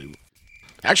 That's usually...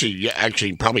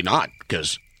 Actually, probably not,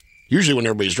 because usually when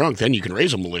everybody's drunk, then you can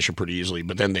raise a militia pretty easily,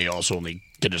 but then they also only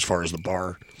get as far as the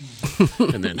bar.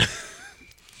 And then...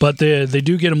 But they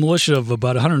do get a militia of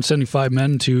about 175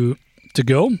 men to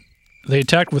go. They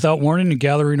attacked without warning and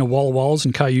gathering of Walla Wallas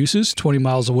and Cayuses 20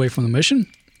 miles away from the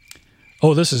mission.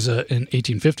 Oh, this is in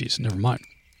 1850s. Never mind.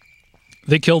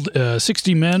 They killed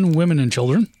 60 men, women, and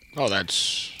children. Oh,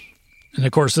 that's... And,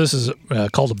 of course, this is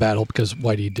called a battle because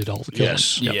Whitey did all the killing.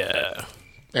 Yes. Yep. Yeah.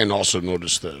 And also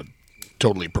notice the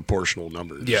totally proportional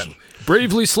numbers. Yeah.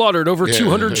 Bravely slaughtered over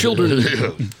 200 children.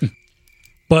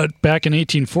 But back in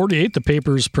 1848, the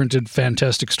papers printed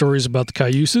fantastic stories about the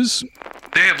Cayuses.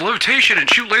 They have levitation and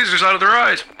shoot lasers out of their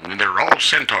eyes. And they're all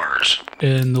centaurs.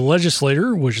 And the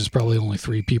legislator, which is probably only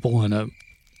 3 people in a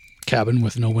cabin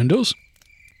with no windows,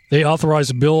 they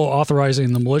authorized a bill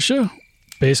authorizing the militia.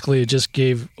 Basically, it just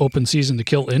gave open season to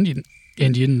kill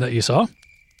Indian that you saw.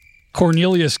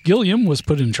 Cornelius Gilliam was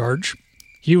put in charge.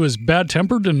 He was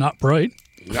bad-tempered and not bright.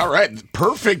 All right.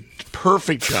 Perfect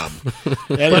job.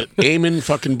 Eamon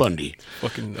fucking Bundy.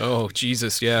 Oh,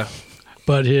 Jesus, yeah.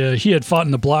 But he had fought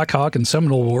in the Black Hawk and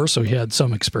Seminole War, so he had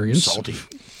some experience. Salty.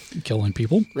 Killing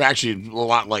people. Actually, a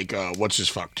lot like, what's his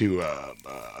fuck, too?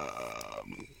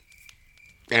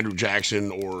 Andrew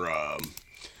Jackson or,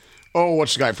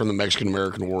 what's the guy from the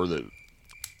Mexican-American War that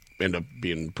ended up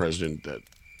being president that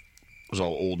was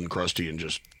all old and crusty and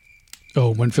just... Oh,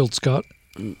 Winfield Scott?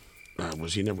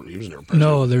 Was he never president?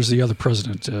 No, there's the other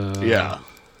president. Yeah.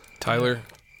 Tyler?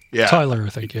 Yeah. Tyler, I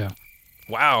think, yeah.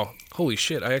 Wow. Holy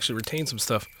shit, I actually retained some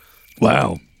stuff.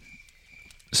 Wow.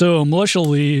 So militia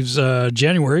leaves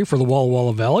January for the Walla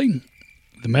Walla Valley.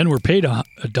 The men were paid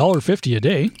 $1.50 a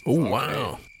day. Oh,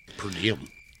 wow. Per diem.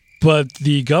 But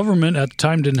the government at the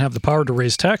time didn't have the power to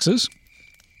raise taxes.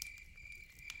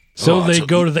 So they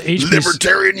go to the HBC.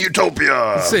 Libertarian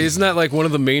utopia. Say, isn't that like one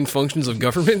of the main functions of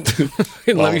government?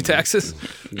 In levy taxes?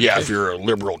 Yeah, if you're a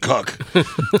liberal cuck.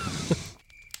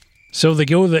 So they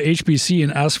go to the HBC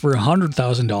and ask for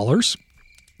 $100,000.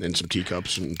 And some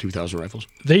teacups and 2,000 rifles.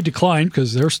 They declined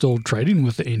because they're still trading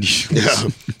with the Indians. Yeah.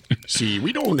 See,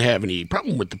 we don't have any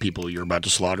problem with the people you're about to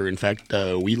slaughter. In fact,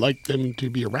 we like them to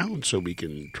be around so we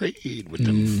can trade with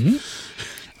them.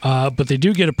 Mm-hmm. But they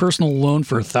do get a personal loan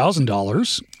for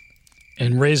 $1,000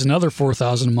 and raise another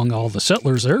 $4,000 among all the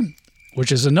settlers there,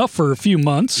 which is enough for a few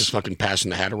months. Just fucking passing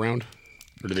the hat around?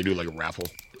 Or do they do like a raffle?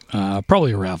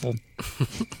 Probably a raffle.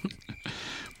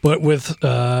 But with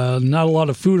not a lot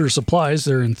of food or supplies,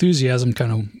 their enthusiasm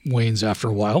kind of wanes after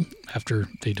a while, after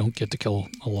they don't get to kill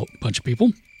a bunch of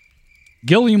people.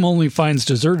 Gilliam only finds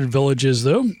deserted villages,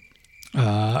 though,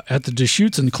 at the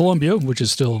Deschutes in Columbia, which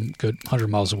is still a good 100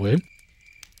 miles away.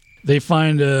 They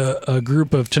find a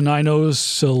group of Tenino,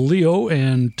 Saleo,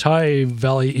 and Tai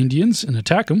Valley Indians and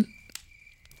attack them.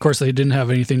 Of course, they didn't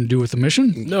have anything to do with the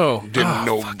mission. No. Didn't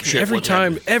know shit.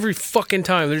 Every fucking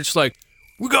time, they're just like,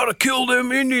 we gotta kill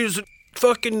them Indians and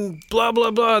fucking blah,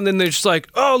 blah, blah. And then they're just like,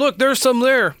 oh, look, there's some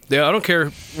there. Yeah, I don't care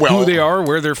who they are,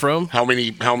 where they're from. How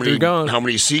many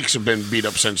Sikhs have been beat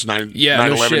up since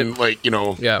 9/11? No like, you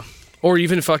know. Yeah. Or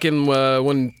even fucking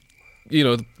when,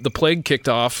 the plague kicked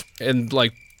off and,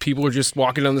 like, people were just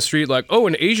walking down the street like, oh,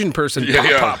 an Asian person,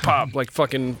 pop, like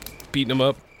fucking beating them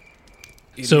up.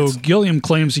 Idiots. So Gilliam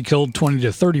claims he killed 20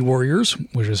 to 30 warriors,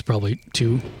 which is probably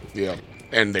 2. Yeah,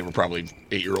 and they were probably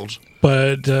 8-year-olds.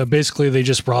 But basically they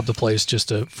just robbed the place just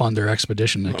to fund their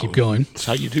expedition and keep going. That's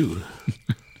how you do.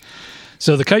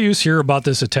 So the Cayuse hear about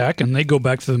this attack, and they go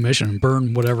back to the mission and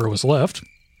burn whatever was left.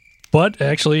 But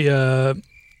actually, the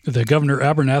Governor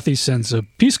Abernathy sends a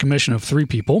peace commission of 3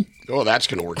 people. Oh, that's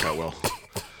going to work out well.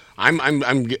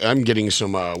 I'm getting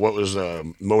some. What was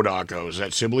Modoc? Was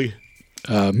that Sibley?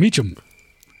 Meacham.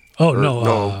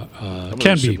 Oh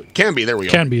Canby. Canby. There we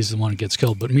go. Canby is the one that gets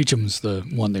killed, but Meacham's the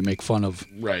one they make fun of.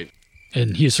 Right.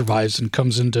 And he survives and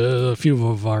comes into a few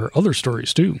of our other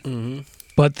stories too. Mm-hmm.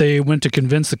 But they went to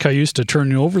convince the Cayuse to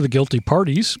turn over the guilty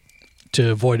parties to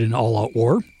avoid an all-out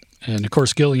war. And, of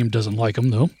course, Gilliam doesn't like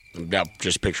him, though. I'm now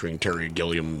just picturing Terry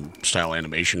Gilliam-style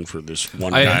animation for this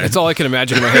one guy. That's all I can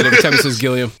imagine in my head every time it says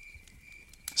Gilliam.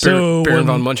 So Baron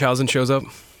von Munchausen shows up.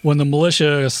 When the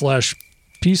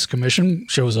militia/peace commission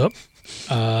shows up...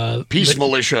 Peace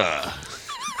militia.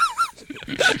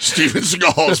 Steven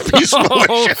Seagal's Peace militia.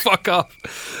 Oh, fuck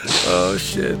off. Oh,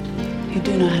 shit. You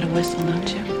do know how to whistle, don't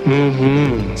you?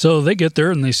 Mm-hmm. So they get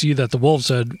there and they see that the wolves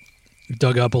had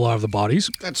dug up a lot of the bodies.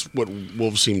 That's what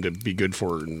wolves seem to be good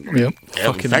for. Yep.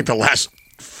 In fact, the last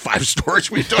 5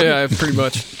 stories we've done. Yeah, pretty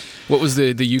much. What was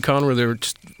the Yukon where they were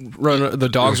just the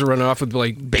dogs were running off with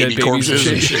like baby dead corpses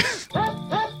and shit?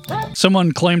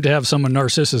 Someone claimed to have some of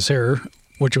Narcissus' hair,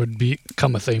 which would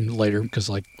become a theme later because,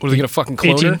 like, what are they gonna fucking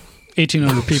clone her?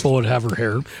 1,800 people would have her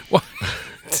hair. What?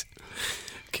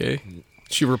 Okay.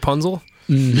 She Rapunzel?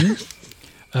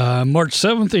 Mm-hmm. March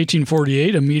 7th,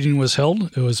 1848, a meeting was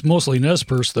held. It was mostly Nez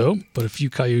Perce, though, but a few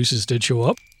Cayuses did show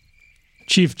up.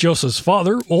 Chief Joseph's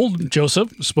father, Old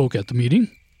Joseph, spoke at the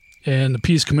meeting, and the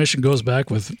Peace Commission goes back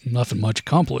with nothing much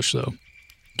accomplished, though.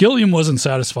 Gilliam wasn't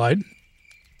satisfied.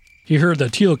 He heard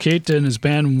that Telocate and his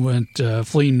band went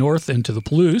fleeing north into the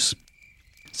Palouse,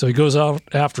 so he goes out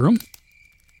after him.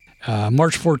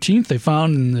 March 14th, they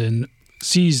found and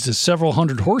seized several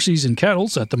hundred horses and cattle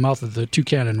at the mouth of the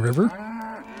Tucannon River.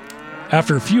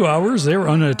 After a few hours, they were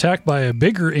unattacked by a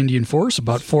bigger Indian force,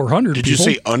 about 400 people. Did you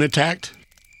say unattacked?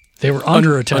 They were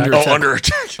under attack. Under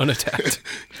attack. Unattacked.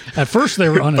 At first, they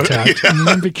were unattacked and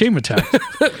then became attacked.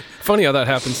 Funny how that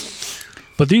happens.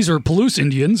 But these were Palouse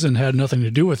Indians and had nothing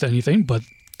to do with anything, but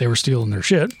they were stealing their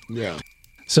shit. Yeah.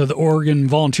 So the Oregon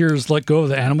volunteers let go of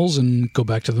the animals and go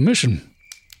back to the mission.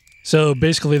 So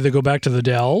basically, they go back to the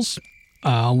Dalles.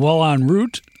 While en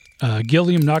route,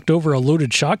 Gilliam knocked over a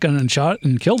loaded shotgun and shot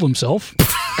and killed himself.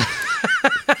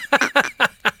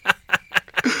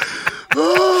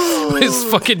 His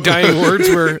fucking dying words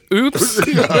were, oops.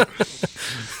 Yeah.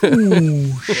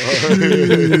 Oh,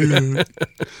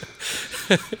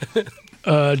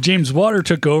 shit. James Water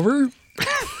took over.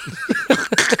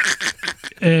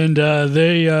 And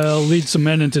they lead some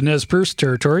men into Nez Perce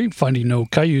territory, finding no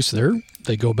Cayuse there.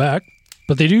 They go back.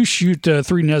 But they do shoot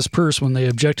 3 Nez Perce when they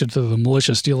objected to the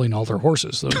militia stealing all their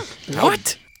horses, though.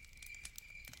 What?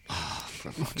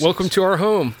 Welcome to our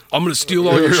home. I'm going to steal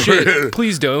all your shit.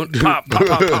 Please don't. Pop, pop,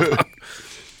 pop, pop.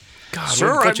 God,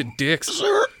 Sir, what a bunch of dicks.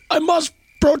 Sir, I must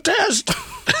protest.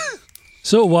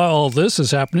 So while all this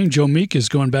is happening, Joe Meek is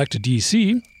going back to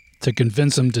D.C. to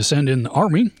convince them to send in the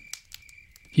army.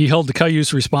 He held the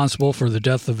Cayuse responsible for the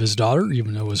death of his daughter,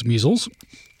 even though it was measles.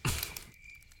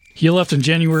 He left in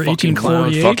January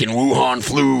 1848. Fucking Wuhan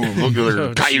flu. Look at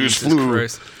their Cayuse flu.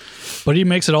 Christ. But he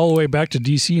makes it all the way back to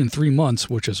D.C. in 3 months,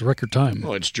 which is record time.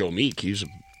 Well, it's Joe Meek. He's a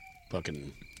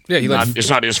fucking... Yeah, it's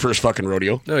not his first fucking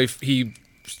rodeo. No, he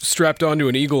strapped onto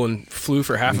an eagle and flew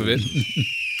for half of it.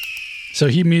 So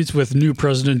he meets with new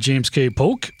President James K.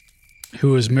 Polk,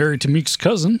 who is married to Meek's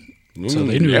cousin. So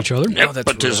they knew each other.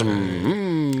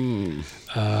 Nepotism.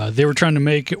 They were trying to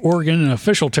make Oregon an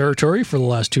official territory for the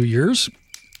last 2 years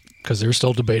because they're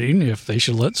still debating if they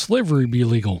should let slavery be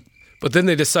legal. But then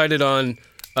they decided on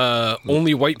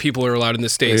only white people are allowed in the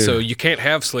state, so you can't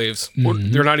have slaves.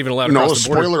 Mm-hmm. They're not even allowed across the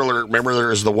border. Spoiler alert. Remember, there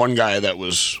was the one guy that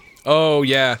was... Oh,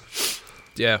 yeah.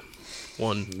 Yeah.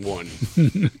 One.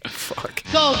 Fuck.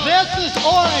 So this is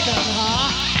Oregon, huh?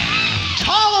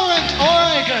 Tolerant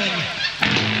Oregon!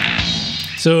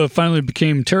 So it finally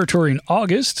became territory in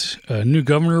August. A new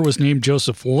governor was named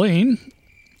Joseph Lane.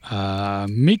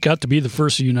 Meek got to be the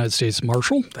first United States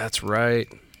Marshal. That's right.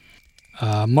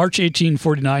 March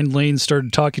 1849, Lane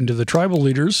started talking to the tribal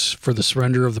leaders for the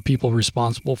surrender of the people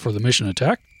responsible for the mission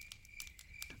attack.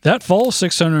 That fall,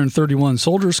 631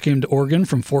 soldiers came to Oregon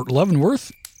from Fort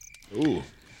Leavenworth. Ooh.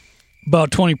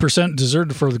 About 20%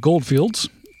 deserted for the gold fields.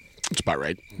 That's about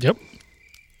right. Yep.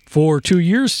 For 2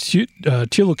 years,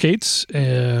 Telocates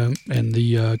and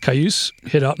the Cayuse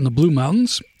hid out in the Blue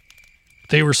Mountains.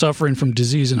 They were suffering from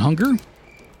disease and hunger.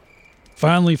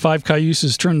 Finally, 5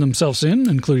 Cayuses turned themselves in,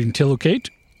 including Telocate.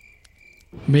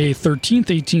 May 13th,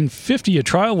 1850, a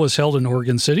trial was held in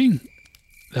Oregon City.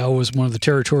 That was one of the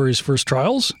territory's first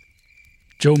trials.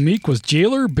 Joe Meek was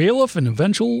jailer, bailiff, and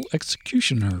eventual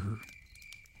executioner.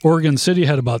 Oregon City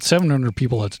had about 700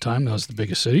 people at the time. That was the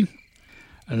biggest city.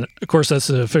 And, of course, that's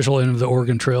the official end of the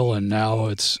Oregon Trail, and now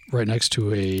it's right next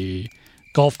to a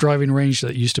golf driving range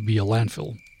that used to be a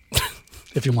landfill,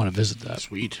 if you want to visit that.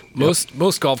 Sweet.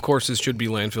 Most golf courses should be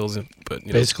landfills, but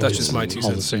basically, that's just my 2 cents.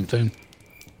 All the same thing.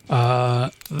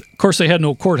 Of course, they had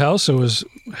no courthouse, so it was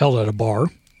held at a bar.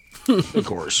 Of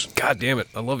course. God damn it.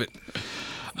 I love it.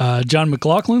 John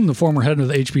McLaughlin, the former head of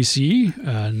the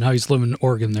HBC, now he's living in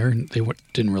Oregon there. They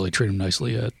didn't really treat him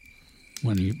nicely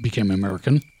when he became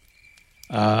American.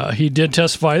 He did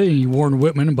testify that he warned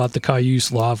Whitman about the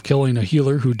Cayuse law of killing a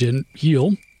healer who didn't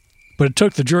heal, but it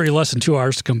took the jury less than 2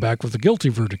 hours to come back with a guilty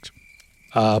verdict.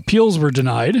 Appeals were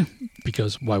denied,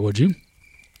 because why would you?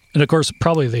 And of course,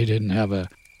 probably they didn't have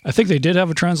I think they did have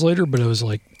a translator, but it was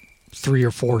like 3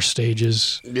 or 4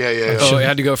 stages. Yeah. Oh, it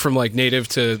had to go from like native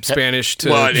to Spanish to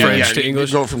French to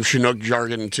English. Go from Chinook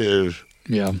jargon to...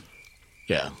 Yeah.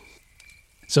 Yeah.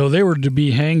 So they were to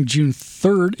be hanged June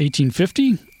 3rd,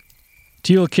 1850.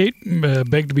 Teal-Kate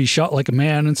begged to be shot like a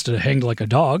man instead of hanged like a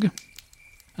dog.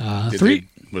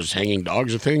 Was hanging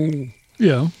dogs a thing?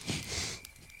 Yeah.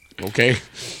 Okay.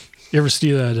 You ever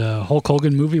see that Hulk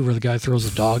Hogan movie where the guy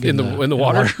throws a dog in the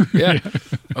water? Yeah.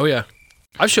 Oh, yeah.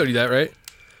 I've showed you that, right?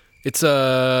 It's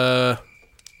not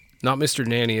Mr.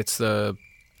 Nanny. It's the...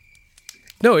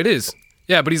 No, it is.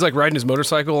 Yeah, but he's like riding his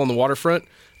motorcycle on the waterfront,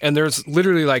 and there's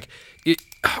literally like...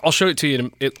 I'll show it to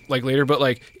you like later, but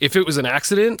like if it was an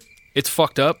accident, it's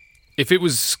fucked up. If it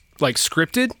was like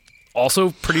scripted, also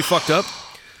pretty fucked up.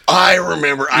 I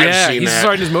remember. I've seen that. He's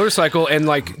riding his motorcycle, and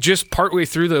like just partway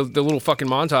through the little fucking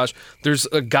montage, there's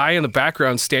a guy in the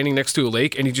background standing next to a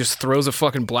lake, and he just throws a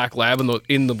fucking black lab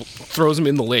throws him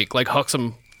in the lake, like hucks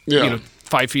him,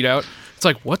 5 feet out. It's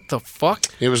like, what the fuck?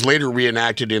 It was later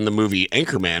reenacted in the movie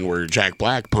Anchorman, where Jack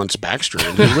Black punts Baxter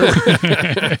into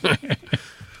the river.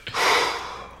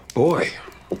 Boy,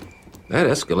 that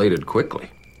escalated quickly.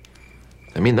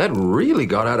 I mean, that really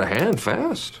got out of hand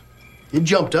fast. It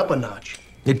jumped up a notch.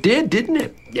 It did, didn't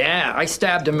it? Yeah, I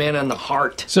stabbed a man in the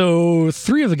heart. So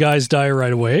 3 of the guys die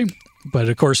right away, but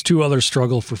of course 2 others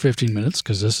struggle for 15 minutes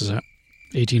because this is a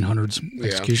 1800s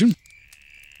execution.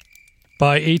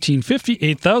 By 1850,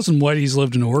 8,000 whiteys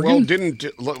lived in Oregon.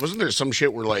 Well, wasn't there some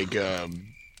shit where like, I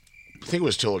think it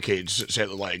was Teal-Kate said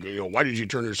like, why did you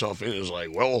turn yourself in? It was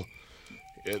like, well,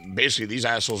 basically these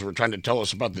assholes were trying to tell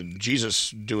us about the Jesus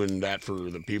doing that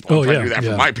for the people. I'm trying to do that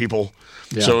for my people.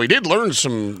 Yeah. So he did learn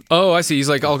some. Oh, I see. He's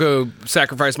like, I'll go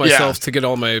sacrifice myself to get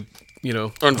all my,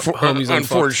 homies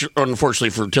unfortunately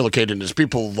for Teal-Kate and his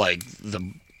people, like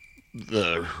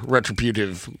the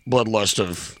retributive bloodlust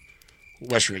of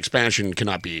Western expansion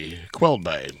cannot be quelled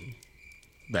by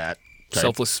that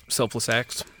type. Selfless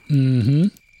acts. Mm-hmm.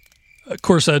 Of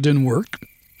course, that didn't work.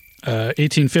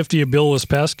 1850, a bill was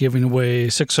passed giving away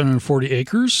 640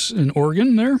 acres in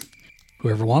Oregon there.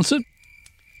 Whoever wants it.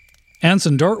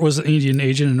 Anson Dart was an Indian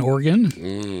agent in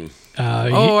Oregon. I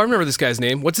remember this guy's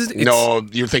name. What's his name? No,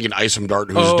 you're thinking Isom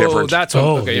Dart, who's different. That's what.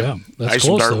 Okay, yeah.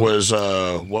 Isom Dart was,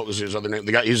 what was his other name?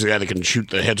 He's the guy that can shoot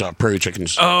the heads off prairie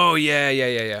chickens. Oh, yeah.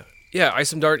 Yeah,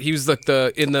 Isom Dart, he was what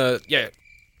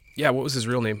was his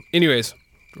real name? Anyways,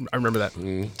 I remember that.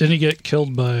 Didn't he get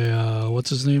killed by, what's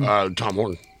his name? Tom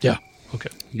Horn. Yeah, okay.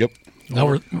 Yep. Now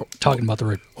we're talking about the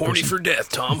right Horny person. for death,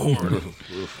 Tom Horn.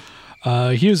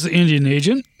 He was the Indian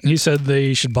agent. He said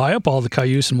they should buy up all the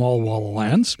Cayuse and Walla Walla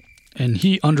lands, and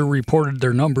he underreported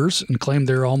their numbers and claimed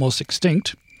they're almost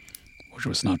extinct, which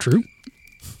was not true.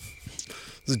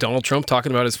 This is Donald Trump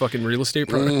talking about his fucking real estate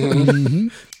product. Mm-hmm.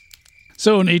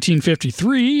 So in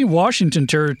 1853, Washington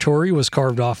Territory was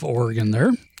carved off Oregon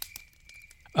there.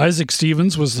 Isaac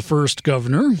Stevens was the first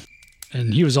governor,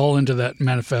 and he was all into that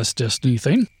manifest destiny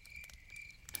thing.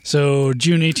 So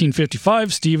June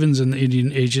 1855, Stevens and the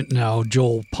Indian agent, now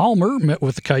Joel Palmer, met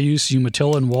with the Cayuse,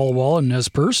 Umatilla, and Walla Walla, and Nez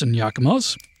Perce and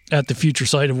Yakimas at the future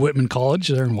site of Whitman College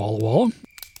there in Walla Walla.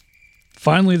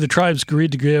 Finally, the tribes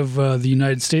agreed to give the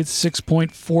United States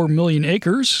 6.4 million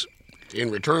acres. In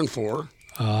return for?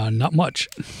 Not much.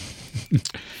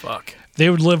 Fuck. They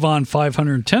would live on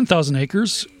 510,000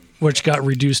 acres, which got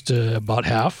reduced to about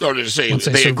half. So to say,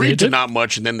 they agreed to not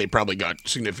much, and then they probably got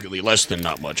significantly less than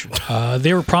not much.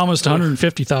 They were promised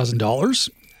 $150,000,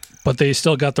 but they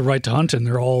still got the right to hunt in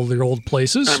their old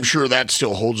places. I'm sure that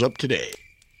still holds up today.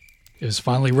 It was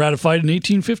finally ratified in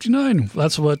 1859.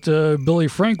 That's what Billy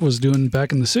Frank was doing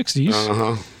back in the 60s.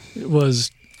 Uh-huh. It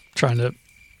was trying to,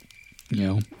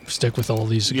 stick with all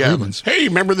these agreements. Hey,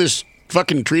 remember this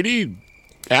fucking treaty,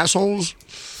 assholes?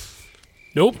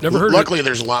 Nope, never heard of it. Luckily,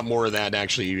 there's a lot more of that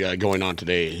actually going on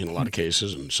today in a lot of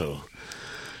cases. And so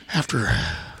after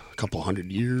a couple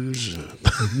hundred years...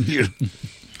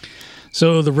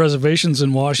 So the reservations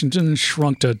in Washington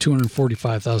shrunk to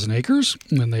 245,000 acres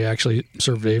when they actually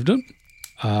surveyed them.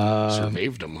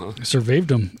 Surveyed them, huh? Surveyed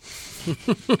them.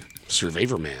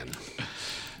 Surveyor man.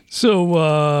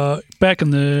 So back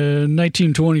in the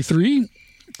 1923,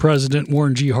 President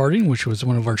Warren G. Harding, which was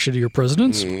one of our shittier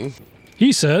presidents,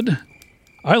 he said,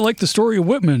 "I like the story of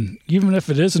Whitman, even if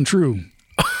it isn't true."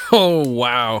 Oh,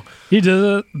 wow. He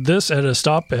did this at a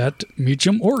stop at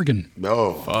Meacham, Oregon.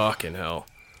 No. Fucking hell.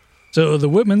 So the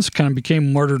Whitmans kind of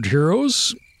became martyred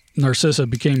heroes. Narcissa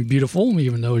became beautiful,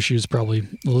 even though she was probably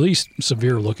the least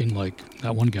severe looking, like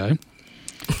that one guy.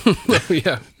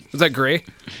 Yeah. Was that Gray?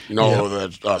 No,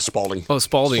 that's Spalding. Oh,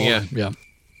 Spalding, yeah. Yeah.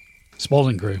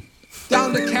 Spalding Gray.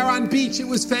 Down to Caron Beach, it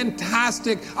was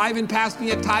fantastic. Ivan passed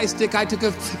me a tie stick. I took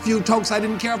a few tokes. I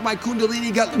didn't care if my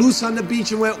kundalini got loose on the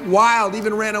beach and went wild,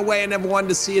 even ran away and never wanted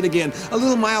to see it again. A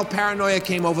little mild paranoia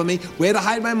came over me. Where to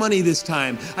hide my money this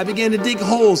time? I began to dig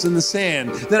holes in the sand.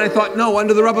 Then I thought, no,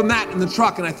 under the rubber mat in the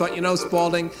truck. And I thought,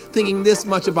 Spalding, thinking this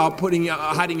much about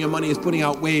hiding your money is putting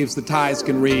out waves the tides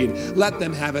can read. Let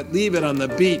them have it. Leave it on the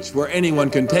beach where anyone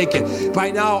can take it.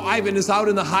 By now, Ivan is out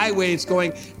in the high waves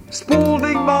going,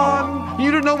 Spalding, man,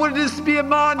 you don't know what it is to be a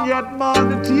man yet,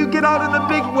 man, until you get out in the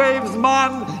big waves,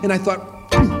 man. And I thought,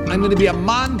 I'm going to be a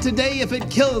man today if it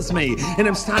kills me. And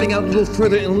I'm starting out a little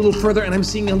further and a little further, and I'm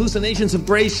seeing hallucinations of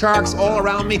gray sharks all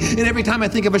around me. And every time I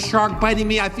think of a shark biting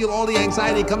me, I feel all the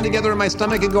anxiety come together in my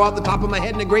stomach and go out the top of my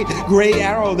head in a great gray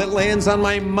arrow that lands on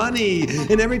my money.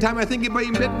 And every time I think of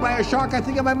being bitten by a shark, I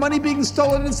think of my money being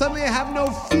stolen, and suddenly I have no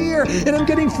fear. And I'm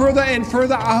getting further and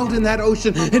further out in that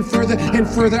ocean, and further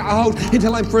out,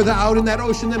 until I'm further out in that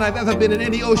ocean than I've ever been in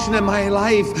any ocean in my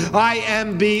life. I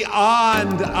am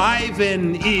beyond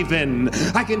Ivan even.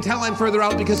 I can tell I'm further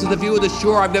out because of the view of the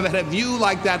shore. I've never had a view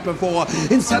like that before.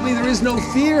 And suddenly there is no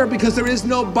fear because there is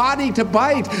no body to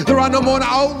bite. There are no more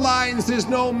outlines. There's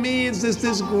no me. It's just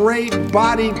this great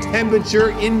body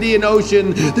temperature Indian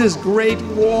Ocean. This great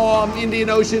warm Indian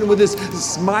Ocean with this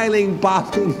smiling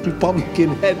pumpkin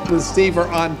head perceiver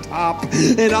on top.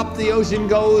 And up the ocean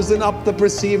goes, and up the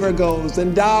perceiver goes.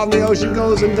 And down the ocean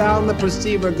goes, and down the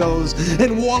perceiver goes.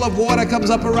 And wall of water comes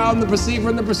up around the perceiver,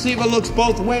 and the perceiver looks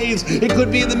both ways. It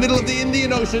could be in the middle of the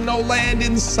Indian Ocean, no land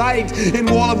in sight. And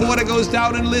wall of water goes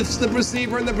down and lifts the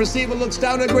perceiver, and the perceiver looks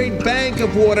down a great bank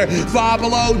of water. Far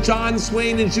below, John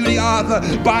Swain and Judy Arthur,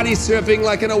 body surfing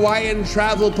like an Hawaiian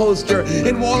travel poster.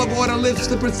 And wall of water lifts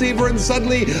the perceiver, and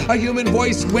suddenly a human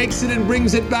voice wakes it and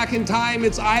brings it back in time.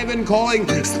 It's Ivan calling,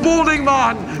 Spalding,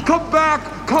 man, come back,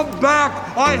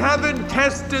 I haven't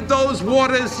tested those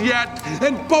waters yet.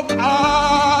 And boom,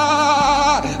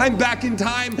 I'm back in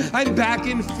time, I'm back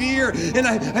in fear, and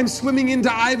I'm swimming into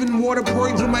Ivan, water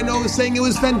pouring through my nose, saying it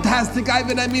was fantastic,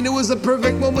 Ivan. I mean, it was a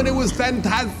perfect moment. It was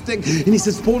fantastic. And he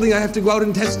says, Spalding, I have to go out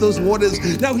and test those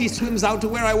waters. Now he swims out to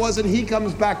where I was, and he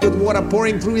comes back with water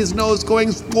pouring through his nose,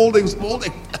 going,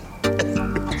 Spalding.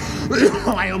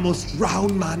 I almost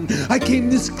drowned, man. I came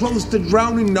this close to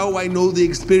drowning. Now I know the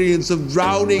experience of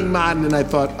drowning, man. And I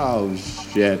thought, oh,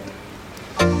 shit.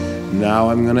 Now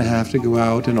I'm gonna have to go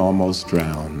out and almost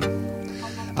drown.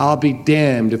 I'll be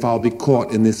damned if I'll be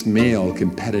caught in this male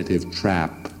competitive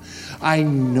trap. I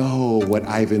know what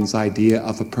Ivan's idea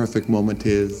of a perfect moment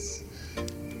is.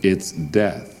 It's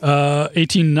death.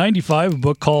 1895, a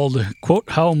book called, quote,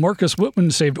 How Marcus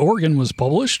Whitman Saved Oregon was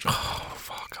published. Oh,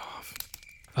 fuck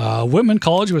off. Whitman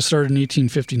College was started in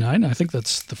 1859. I think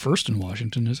that's the first in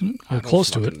Washington, isn't it? Or close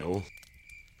to it. Know.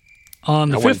 I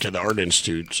went to the Art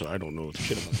Institute, so I don't know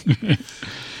shit about it.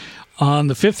 On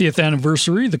the 50th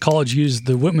anniversary, the college used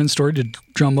the Whitman story to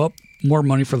drum up more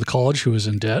money for the college, who was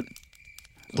in debt.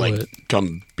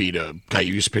 Come beat a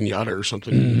Cayuse Pinata or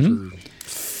something. Mm-hmm.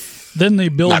 Then they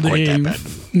build a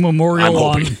memorial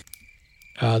on.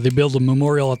 They build a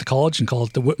memorial at the college and call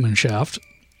it the Whitman Shaft.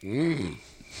 And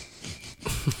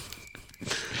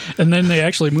then they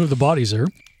actually move the bodies there.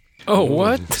 Oh,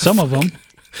 what? Some of them.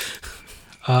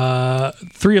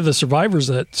 3 of the survivors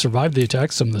that survived the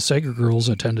attack, some of the Sager girls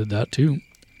attended that too.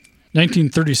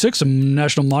 1936, a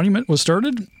national monument was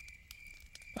started.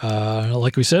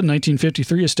 Like we said, in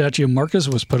 1953, a statue of Marcus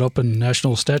was put up in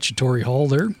National Statuary Hall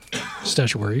there.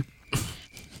 Statuary.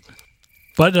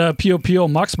 But Pio Pio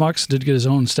Mox Mox did get his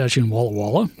own statue in Walla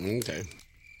Walla. Okay.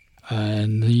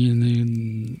 And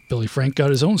Billy Frank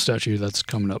got his own statue that's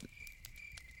coming up.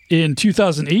 In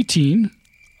 2018...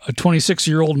 a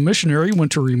 26-year-old missionary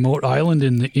went to a remote island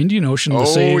in the Indian Ocean to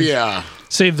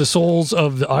save the souls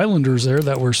of the islanders there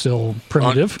that were still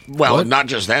primitive. Not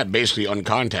just that, basically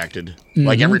uncontacted. Mm-hmm.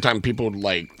 Like every time people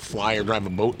fly or drive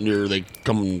a boat near, they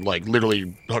come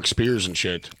literally huck spears and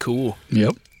shit. Cool.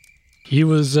 Yep. He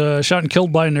was shot and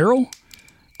killed by an arrow.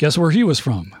 Guess where he was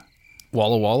from?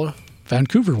 Walla Walla?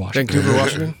 Vancouver,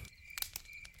 Washington.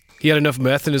 He had enough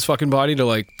meth in his fucking body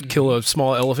to kill a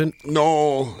small elephant?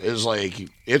 No, it's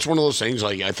one of those things.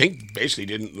 I think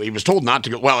basically he was told not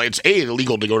to go. Well, it's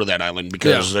illegal to go to that island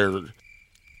because they're.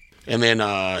 And then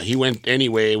he went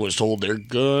anyway. Was told they're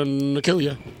gonna kill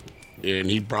you, and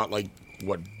he brought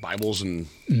what, Bibles and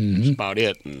that's about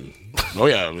it. And, oh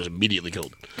yeah, it was immediately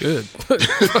killed. Good. But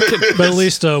at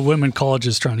least Whitman College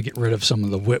is trying to get rid of some of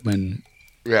the Whitman.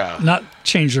 Yeah. Not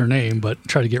change their name, but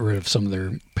try to get rid of some of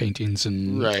their paintings,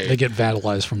 and they get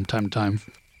vandalized from time to time.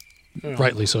 Yeah.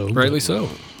 Rightly so. Rightly so.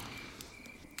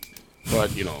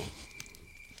 But,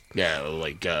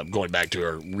 going back to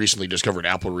our recently discovered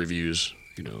Apple reviews,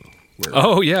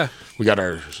 where we got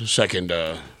our second,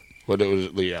 what was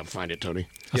it? Yeah, find it, Tony.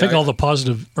 I think all the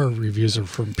positive reviews are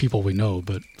from people we know,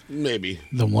 but maybe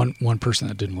the one person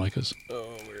that didn't like us. Oh,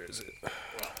 where is it?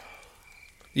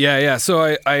 Yeah.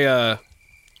 So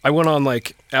I went on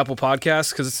like Apple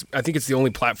Podcasts because I think it's the only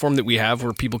platform that we have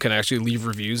where people can actually leave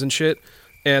reviews and shit.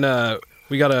 And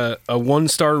we got a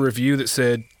 1-star review that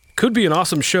said, "Could be an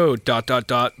awesome show, ...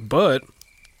 but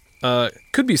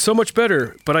could be so much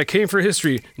better, but I came for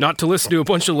history, not to listen to a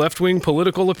bunch of left-wing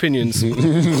political opinions.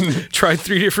 Tried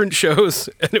 3 different shows,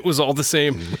 and it was all the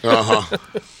same."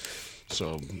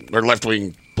 So our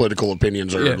left-wing political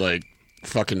opinions are like,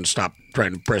 fucking stop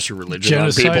trying to press your religion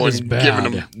on people and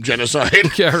giving them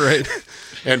genocide. Yeah, right.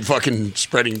 And fucking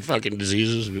spreading fucking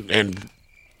diseases and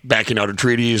backing out of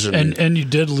treaties. And you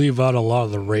did leave out a lot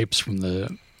of the rapes from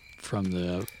the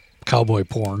cowboy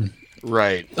porn.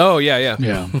 Right. Oh, yeah.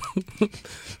 Yeah.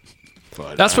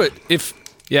 But, that's what,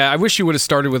 I wish you would have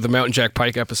started with the Mountain Jack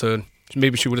Pike episode.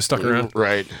 Maybe she would have stuck around.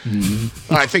 Right.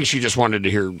 Mm-hmm. I think she just wanted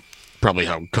to hear probably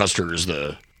how Custer is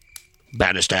the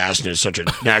baddest ass and it's such a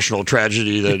national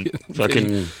tragedy that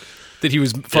fucking... that he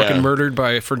was fucking murdered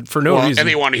for no reason. And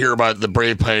they want to hear about the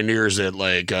brave pioneers that,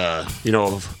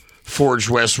 forged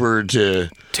westward to...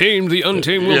 tame the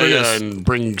untamed wilderness. And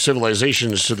bring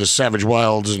civilizations to the savage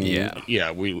wilds. And we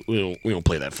don't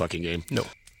play that fucking game. No.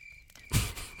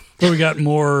 Well, we got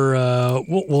more...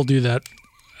 we'll do that.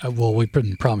 We've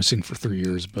been promising for 3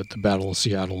 years, but the Battle of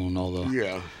Seattle and all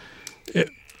the... Yeah.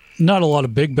 Not a lot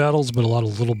of big battles, but a lot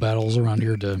of little battles around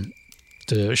here to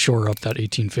shore up that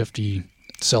 1850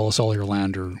 sell us all your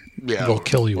land or we'll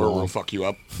kill you all. Or we'll fuck you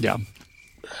up. Yeah.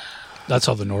 That's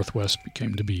how the Northwest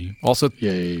came to be. Also,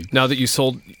 yay. Now that you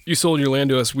sold your land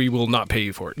to us, we will not pay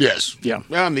you for it. Yes. Yeah.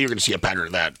 And you're going to see a pattern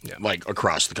of that,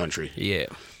 across the country. Yeah.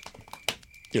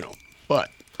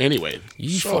 But anyway.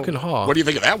 Fucking haw. What do you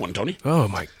think of that one, Tony? Oh,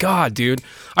 my God, dude.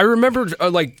 I remember,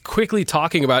 quickly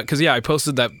talking about it, because, I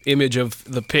posted that image of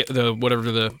the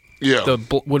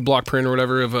woodblock print or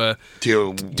whatever of a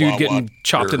dude getting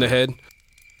chopped in the head.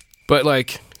 But,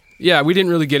 we didn't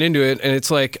really get into it, and it's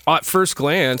at first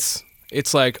glance,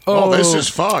 it's this is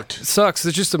fucked. It sucks.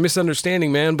 It's just a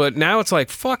misunderstanding, man. But now it's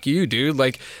fuck you, dude.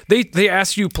 They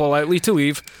asked you politely to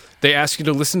leave. They ask you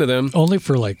to listen to them. Only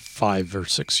for 5 or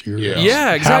 6 years.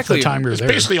 Yeah, exactly. Half the time you're there.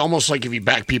 It's basically almost like if you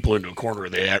back people into a corner,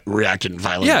 they react in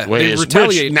violent ways. They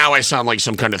retaliate. Which now I sound like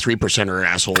some kind of 3%er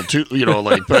asshole too,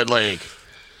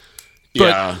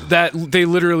 But that they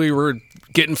literally were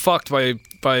getting fucked by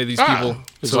these people.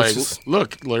 It's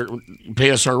look,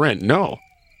 pay us our rent. No.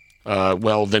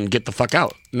 Well, then get the fuck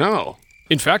out. No.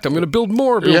 In fact, I'm going to build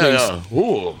more buildings. Yeah.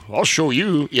 Ooh, I'll show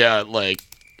you. Yeah,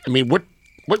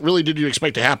 what really did you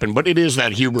expect to happen? But it is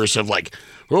that hubris of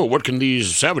what can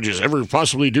these savages ever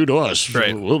possibly do to us?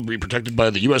 Right. We'll be protected by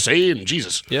the USA and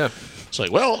Jesus. Yeah. It's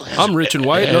well... I'm rich and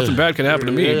white. Nothing bad can happen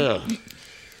to me. Yeah.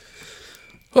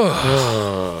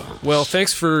 Well,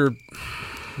 thanks for...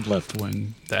 left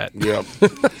wing. That. Yep.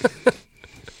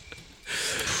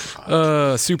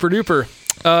 Super duper.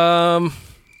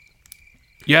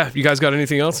 You guys got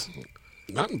anything else?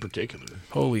 Not in particular.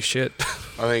 Holy shit.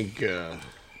 I think...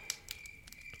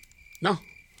 No,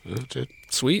 that's it.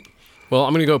 Sweet. Well,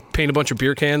 I'm going to go paint a bunch of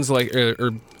beer cans,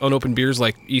 or unopened beers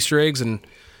like Easter eggs, and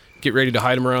get ready to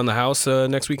hide them around the house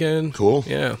next weekend. Cool.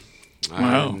 Yeah.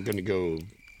 I'm going to go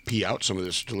pee out some of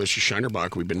this delicious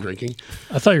Shinerbach we've been drinking.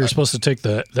 I thought you were supposed to take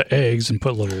the eggs and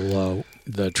put little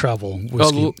the travel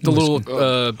whiskey. Little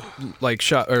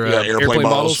shot or airplane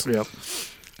bottles. Yep.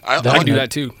 I do that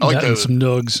too. I like some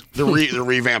nugs. The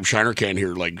revamped Shiner can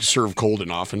here, serve cold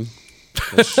and often.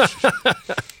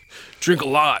 Drink a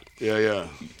lot. Yeah.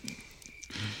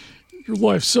 Your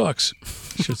life sucks.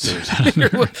 Should say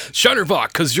Shinerbach,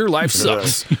 because your life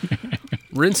sucks.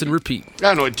 Rinse and repeat. I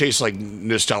don't know. It tastes like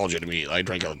nostalgia to me. I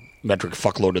drank a metric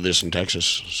fuckload of this in Texas.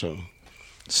 So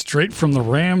straight from the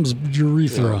ram's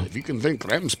urethra. Yeah, if you can drink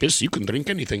ram's piss, you can drink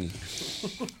anything.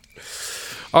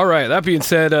 All right. That being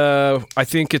said, I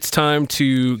think it's time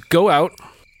to go out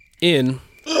in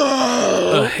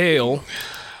a hail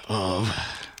of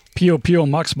Pio Pio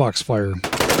Mox Box fire.